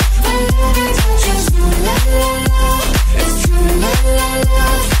you, but every touch is ooh la la la. It's true la la la.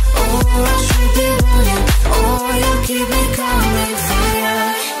 Oh, I should be running. Oh, you keep me coming for ya.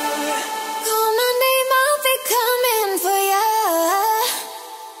 Call my name, I'll be coming for ya.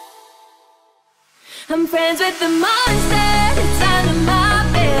 I'm friends with the monster inside of my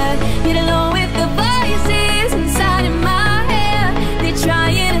bed. Get along with the voices inside of my head. They're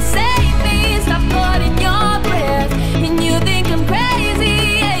trying to save me, stop holding your breath. And you think I'm crazy,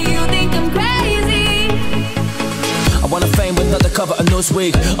 yeah, you think I'm crazy. I wanna fame with another cover of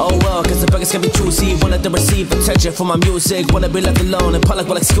Newsweek. Oh well, cause the beggars can be choosy. Wanted to receive attention for my music. Wanna be left alone and public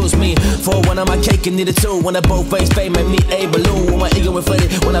will excuse me. For one of my cake and needed two. When I both face fame and meet a balloon. When my ego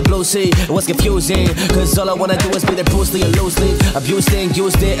inflated, when I blue see, it was confusing. Cause all I wanna do is be the Bruce Lee and loosely. Abused it,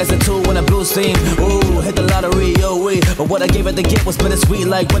 used it as a tool when I blues theme. Ooh, hit the lottery, oh wait. But what I gave it to get was bittersweet.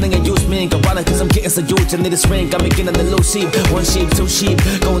 Like winning and use me. Karaca, cause I'm getting so huge. I need this ring, I'm beginning to lose sheep. One sheep, two sheep.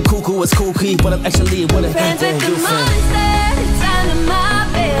 Going cuckoo is cool key. But I'm actually with it. Friends with the monster inside of my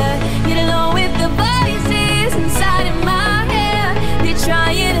bed. Get along with the voices inside of my head. They're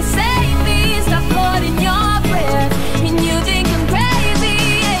trying to save me, stop holding your breath. And you think I'm crazy,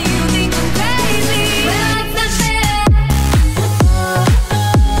 yeah, you think I'm crazy. Well, it's not fair.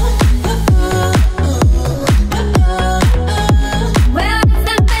 Well, it's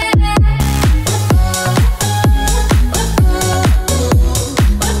not fair.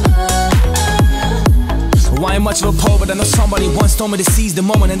 Well, I ain't much of a poet, but I know somebody once told me to seize the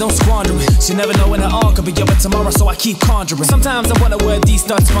moment and don't squander it. She never know when it all could be over tomorrow, so I keep conjuring. Sometimes I wonder where these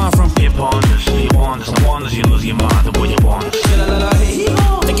thoughts spawn from. Не пonders, не wonders, no wonders you lose your mind, the way you want.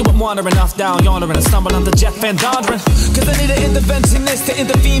 Thinking I'm wandering off down yonder and I stumble on the Jeff Van Dondren. Cause I need an interventionist to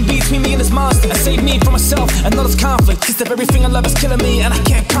intervene between me and this monster and save me from myself and all this conflict. Cause if everything I love is killing me and I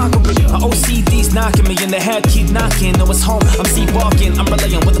can't conquer it. My OCD's knocking me in the head, keep knocking. No, it's home, I'm sleepwalking. I'm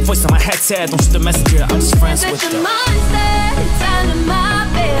relaying what the voice on my head said. Don't shoot the messenger, I'm just friends with the them. monster inside of my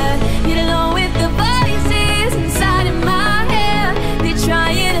bed. Get along with the voices inside of my head. They're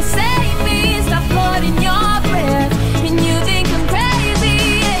trying to save me, stop holding your breath. And you think I'm crazy,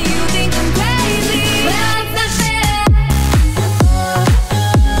 yeah, you think I'm crazy. Well, it's not fair.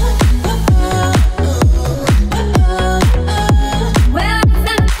 Well, it's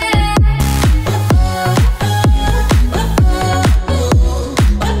not fair.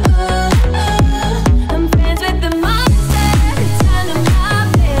 I'm friends with the monster inside of my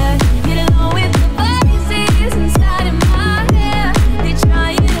bed. Get along with the voices inside of my head. They're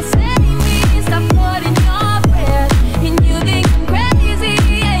trying to save me, stop holding your breath. And you think I'm crazy,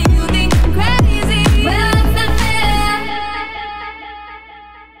 yeah, you think I'm crazy. Well, it's not fair.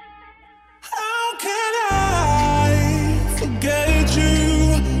 How can I forget you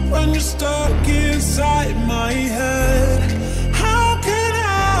when you're stuck inside my head? How can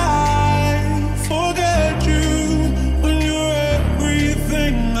I forget you when you're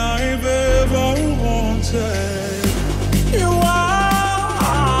everything I've ever wanted? You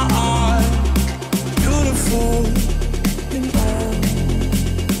are beautiful in all.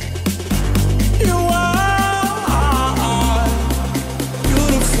 You are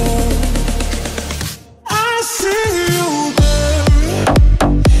beautiful. I see you there,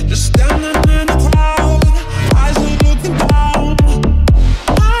 just standing in the crowd, eyes are looking down.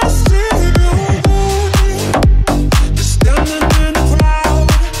 I see you there, just standing in the crowd,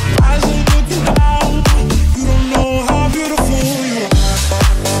 eyes are looking down.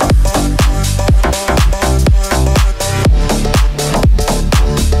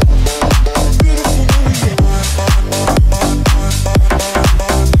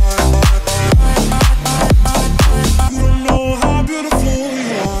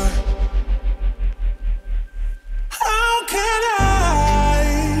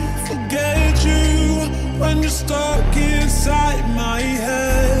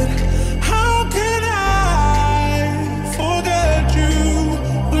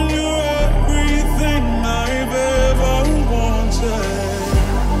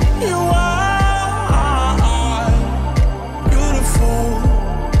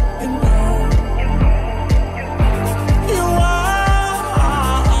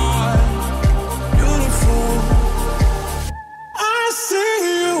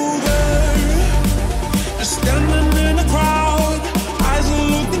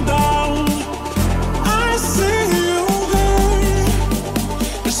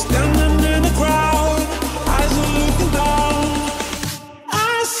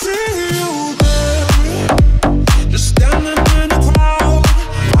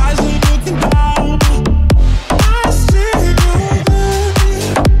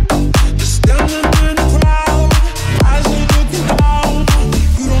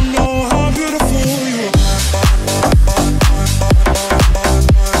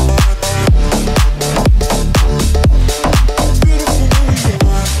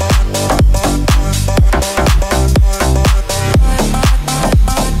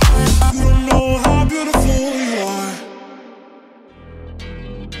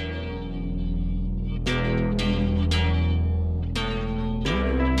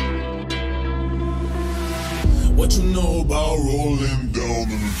 What you know about rolling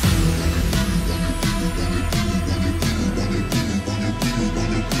down in the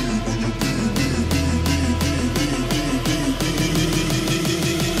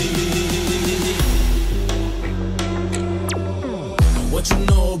What you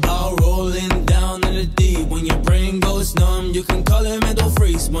know about rolling down in the deep? When your brain goes numb, you can call it mental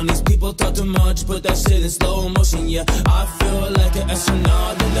freeze. When these people talk too much, put that shit in slow motion, yeah. I feel like an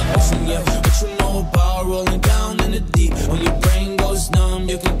astronaut in the ocean, yeah. What you know about rolling down in the deep? When your brain goes numb,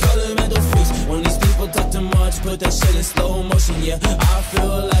 you can call it mental freeze. When these people talk too much, put that shit in slow motion, yeah. I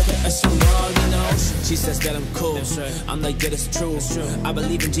feel like an astronaut in the ocean. She says that I'm cool, I'm like, yeah, that's true. I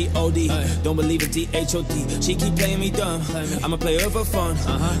believe in G-O-D, don't believe in D-H-O-D. She keep playing me dumb, I'm a player for fun.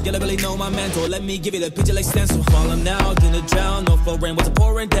 Gotta really know my mental, let me give you the picture like stencil. Falling out in the drown, no flow rain was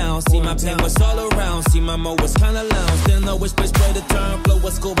pouring down. See my pain was all around, see my mo was kinda lounge. Didn't know which place way to turn, flow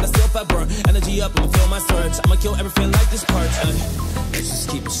was cool but I still felt burn. Energy up, I'ma feel my surge, I'ma kill everything like this part. Let's just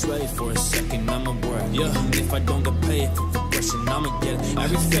keep it straight for a second, I'ma work. Yeah, if I don't get paid for progression, I'ma get it.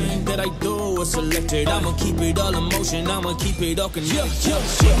 Everything that I do is selected, I'ma keep it all in motion, I'ma keep it all connected.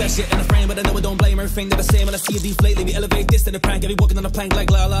 Put that shit in the frame, but I know I don't blame everything that I say when I see it deflate. Let me elevate this to the prank, I be walking on the plank like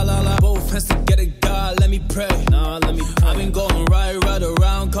la la la la. Both hands together, God, let me pray. Nah, let me pray. I've been going right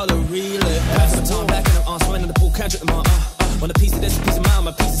around, call it relay. Pass the time back and I'm on, swing in the pool, can't trip my want a piece of this, a piece of mine,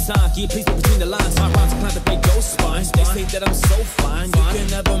 my piece of sign. Can you please look between the lines? My rhymes are planned to break your spine. They say that I'm so fine, you can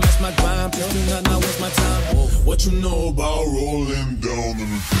never match my grind. Please do not waste my time. What you know about rolling down in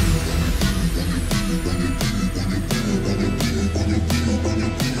the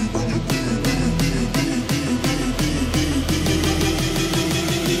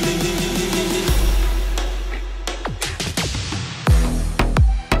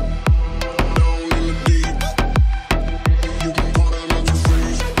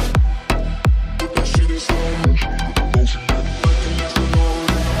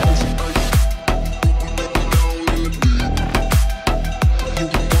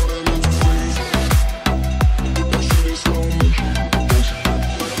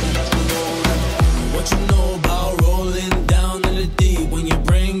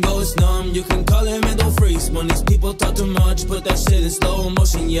put that shit in slow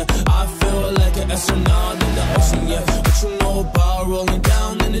motion, yeah. I feel like an astronaut in the ocean, yeah. What you know about rolling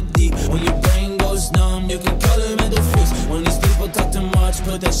down in the deep? When your brain goes numb, you can call it mental freeze. When these people talk too much,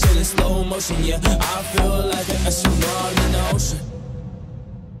 put that shit in slow motion, yeah. I feel like an astronaut in the ocean.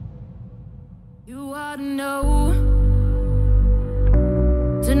 You ought to know,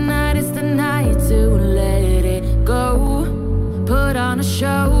 tonight is the night to let it go. Put on a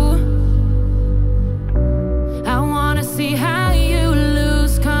show. I wanna see how you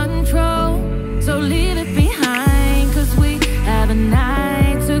lose control. So leave it behind, cause we have a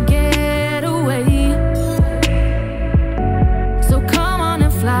night to get away. So come on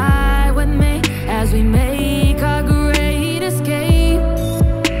and fly with me as we make our great escape.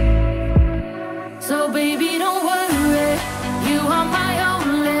 So baby, don't worry, you are my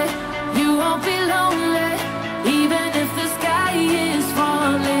only. You won't be lonely, even if the sky is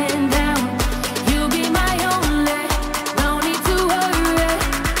falling.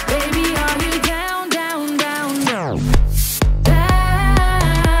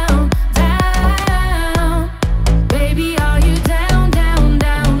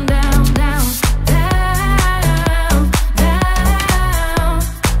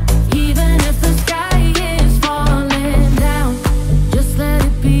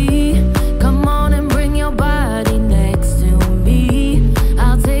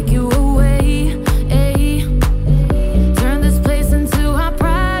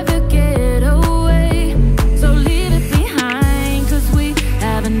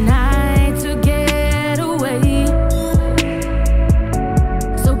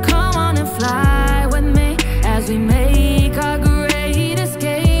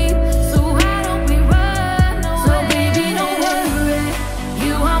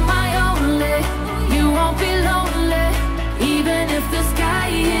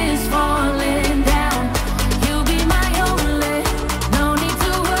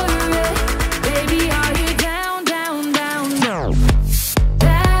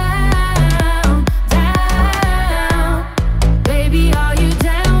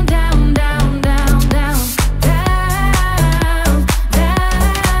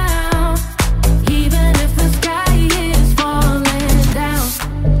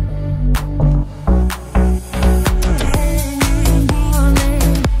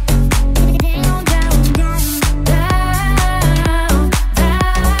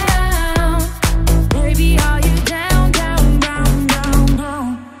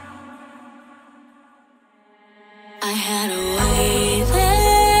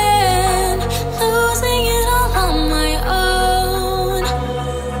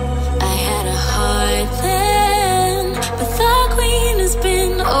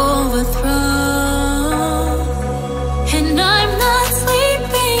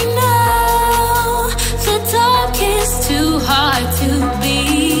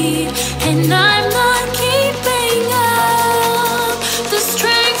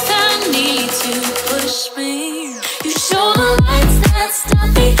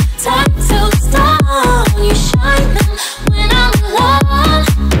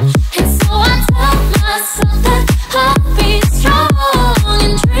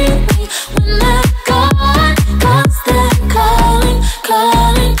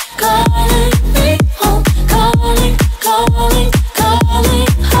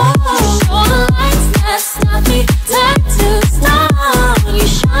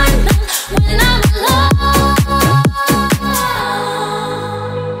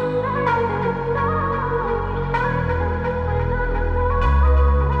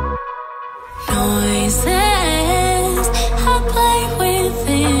 voices I play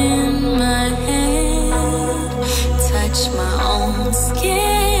within my head, touch my own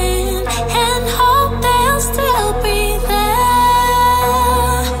skin and hope they'll still be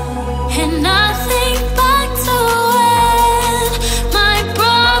there. And I think back to when my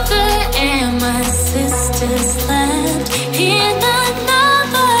brother and my sisters left in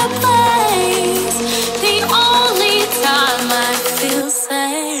another place. The only time I feel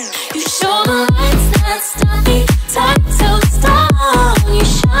safe. You show the lights that stop me, tied to stone. You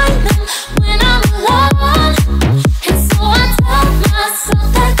shine them when I'm alone. And so I tell myself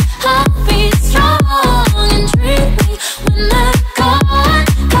that I'll be strong and dreaming when they're gone.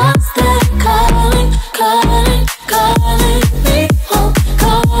 'Cause they're calling, calling, calling me home.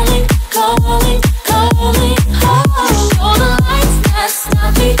 Calling, calling, calling home. You show the lights that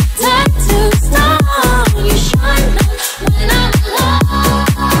stop me, tied to stone. You shine them when I'm alone.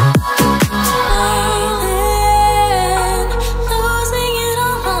 Losing it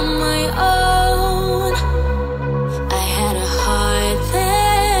all on my own. I had a heart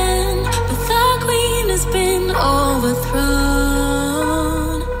then, but the queen has been overthrown.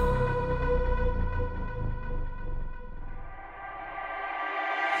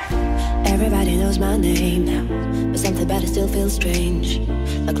 Everybody knows my name now, but something about it still feels strange.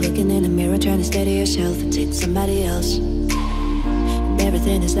 Like looking in the mirror, trying to steady yourself and see somebody else. And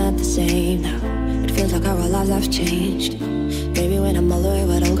everything is not the same now. It feels like our lives have changed. Maybe when I'm all the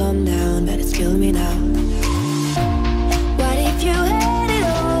way, it'll calm down, but it's killing me now. What if you had it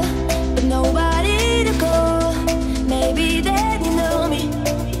all, but nobody to call? Maybe then you know me.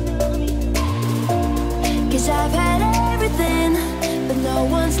 'Cause I've had everything, but no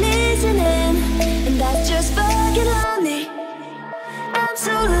one's listening, and that's just fucking lonely. I'm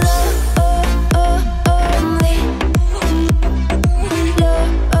so lonely.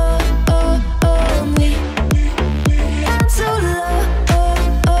 Lonely. I'm so lonely.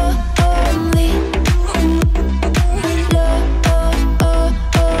 Lonely.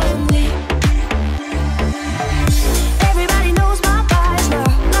 Everybody knows my price now.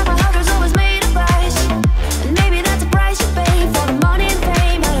 Now my heart has always made a price, and maybe that's a price you pay for the money and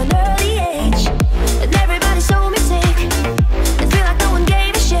fame at an early age. And everybody saw me sick. It feel like no one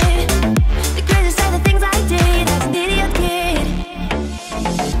gave a shit. The crazy side of things I did as an idiot kid.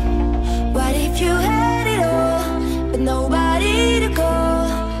 What if you had it all, but nobody to call?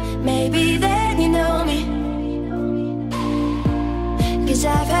 Maybe then you know me. 'Cause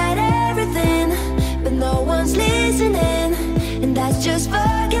I've had everything, but no one's listening, and that's just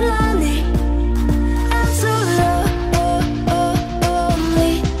fucking lonely. I'm so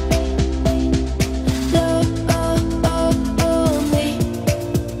lonely. Lonely.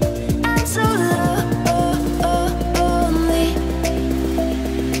 I'm so lonely. Lonely.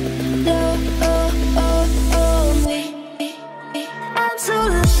 I'm so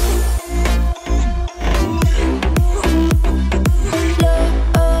lonely.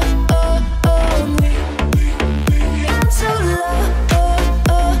 I'm so lonely.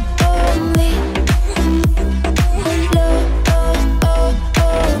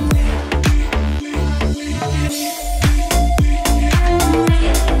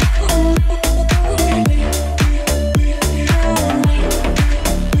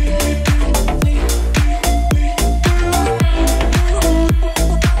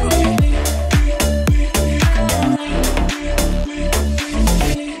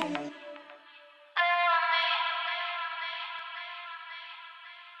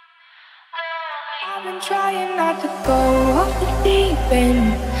 I've been trying not to go off the deep end.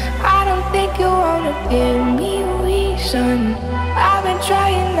 I don't think you wanna give me a reason. I've been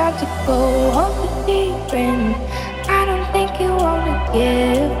trying not to go off the deep end. I don't think you wanna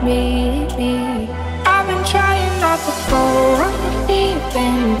give me. I've been trying not to go off the deep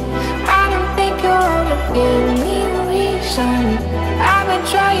end. I don't think you wanna give me a reason. I've been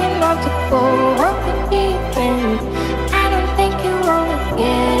trying not to go off the deep end. I don't think you wanna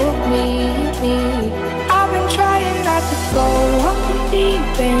give me. I've been trying not to go off the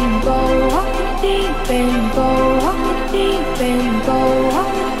deep end, go off the deep end, go off the deep end, go off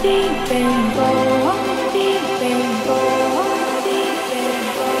the deep end, go off the deep end, go off the deep end,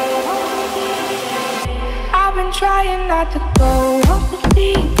 go off the deep end. I've been trying not to go off the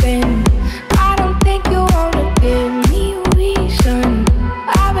deep end. I don't think you wanna give me a reason.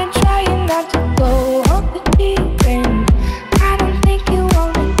 I've been trying not to go off the deep end. I don't think you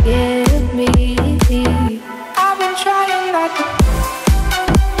wanna give me. I've been trying not to.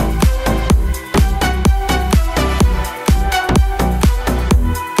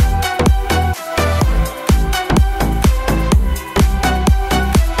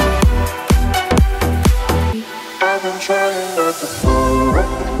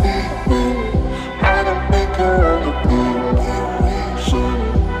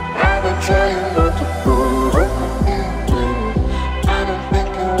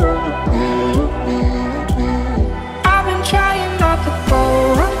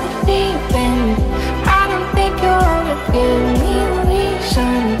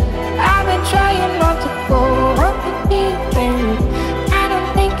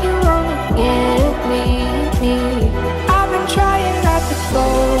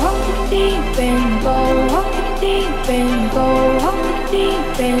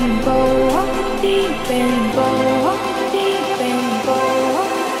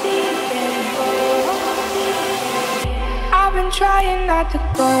 trying not to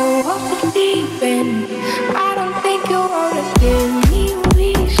go off the deep end. I don't think you wanna give me a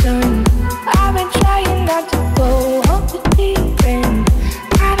reason. I've been trying not to go off the deep end.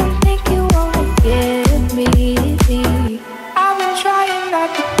 I don't think you wanna give me. I've been trying not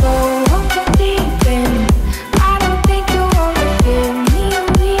to go off the deep end. I don't think you wanna give me a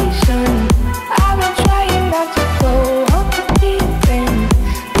reason. I've been trying not to go off the deep end.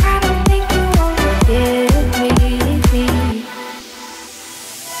 I don't think you wanna give me.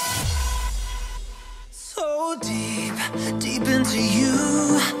 So deep, deep into you,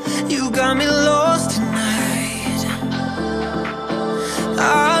 you got me lost tonight. I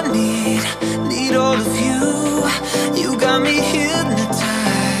need all of you, you got me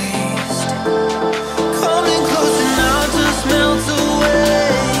hypnotized. Coming close and I'll just melt away.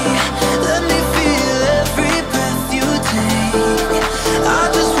 Let me feel every breath you take. I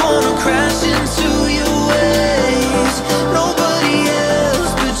just wanna crash into your waves. Nobody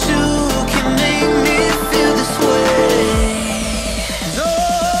else but you can make me feel this way. So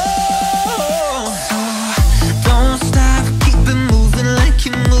don't stop, keep it moving like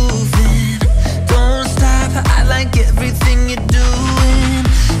you're moving. Don't stop, I like everything you're doing.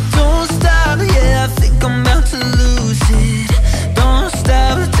 Don't stop, yeah, I think I'm about to lose it. Don't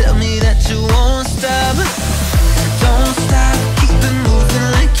stop, tell me that you won't stop. Don't stop, keep it moving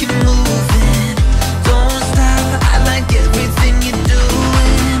like you're moving. Don't stop, I like everything you're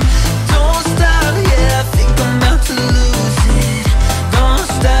doing. Don't stop, yeah, I think I'm about to lose it. Don't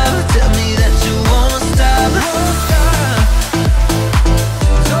stop, tell me that you won't stop. Don't stop.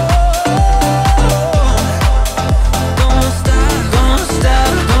 Don't stop, don't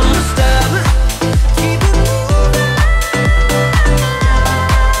stop, don't stop. Keep it moving.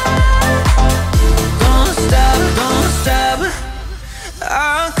 Don't stop, don't stop.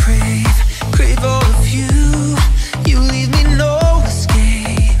 I crave all of you. You leave me no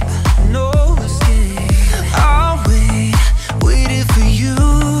escape, no escape. I'll waiting for you.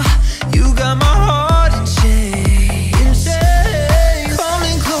 You got my heart in chains.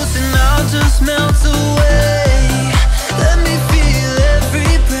 Coming close and I'll just melt away. Let me feel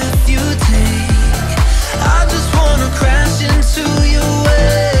every breath you take. I just wanna crash into your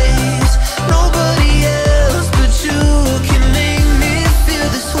waves. Nobody else but you can make me feel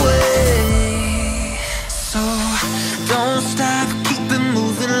this way. So don't stop, keep it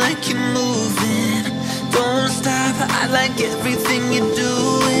moving like you're moving. Don't stop, I like everything you're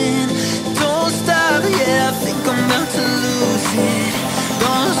doing. Don't stop, yeah, I think I'm about to lose it.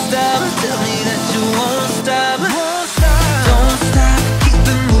 Don't stop, tell me that you won't stop. Don't stop, keep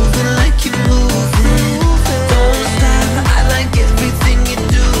it moving like you're moving. Don't stop, I like everything you're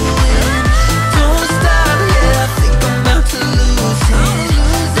doing. Don't stop, yeah, I think I'm about to lose it.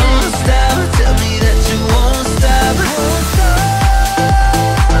 Don't stop, tell me that you won't stop.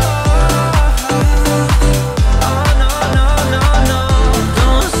 Oh no, no, no, no.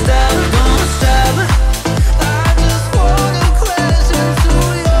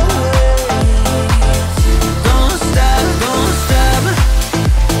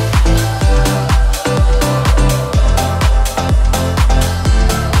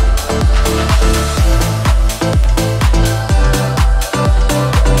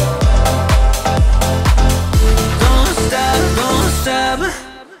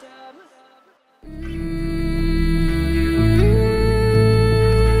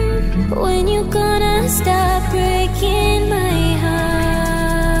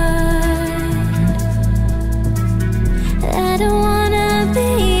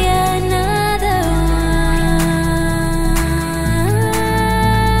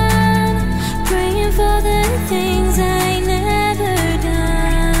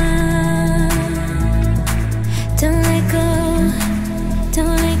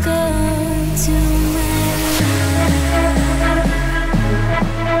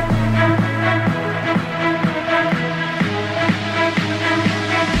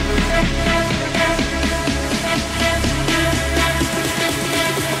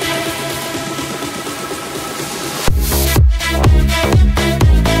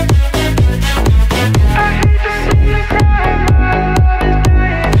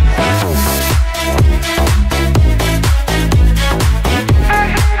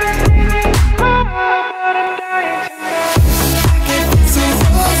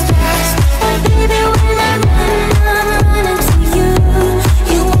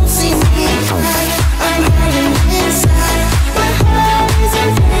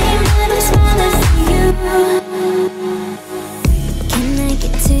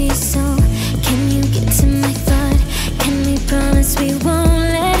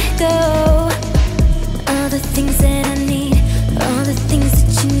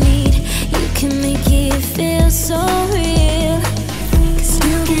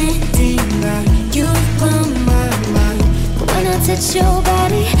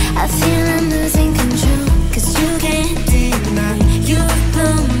 baby, I feel I'm losing control. Cause you can't deny, you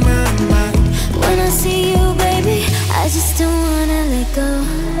blow my mind. When I see you, baby, I just don't wanna let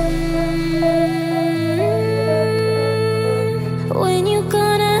go.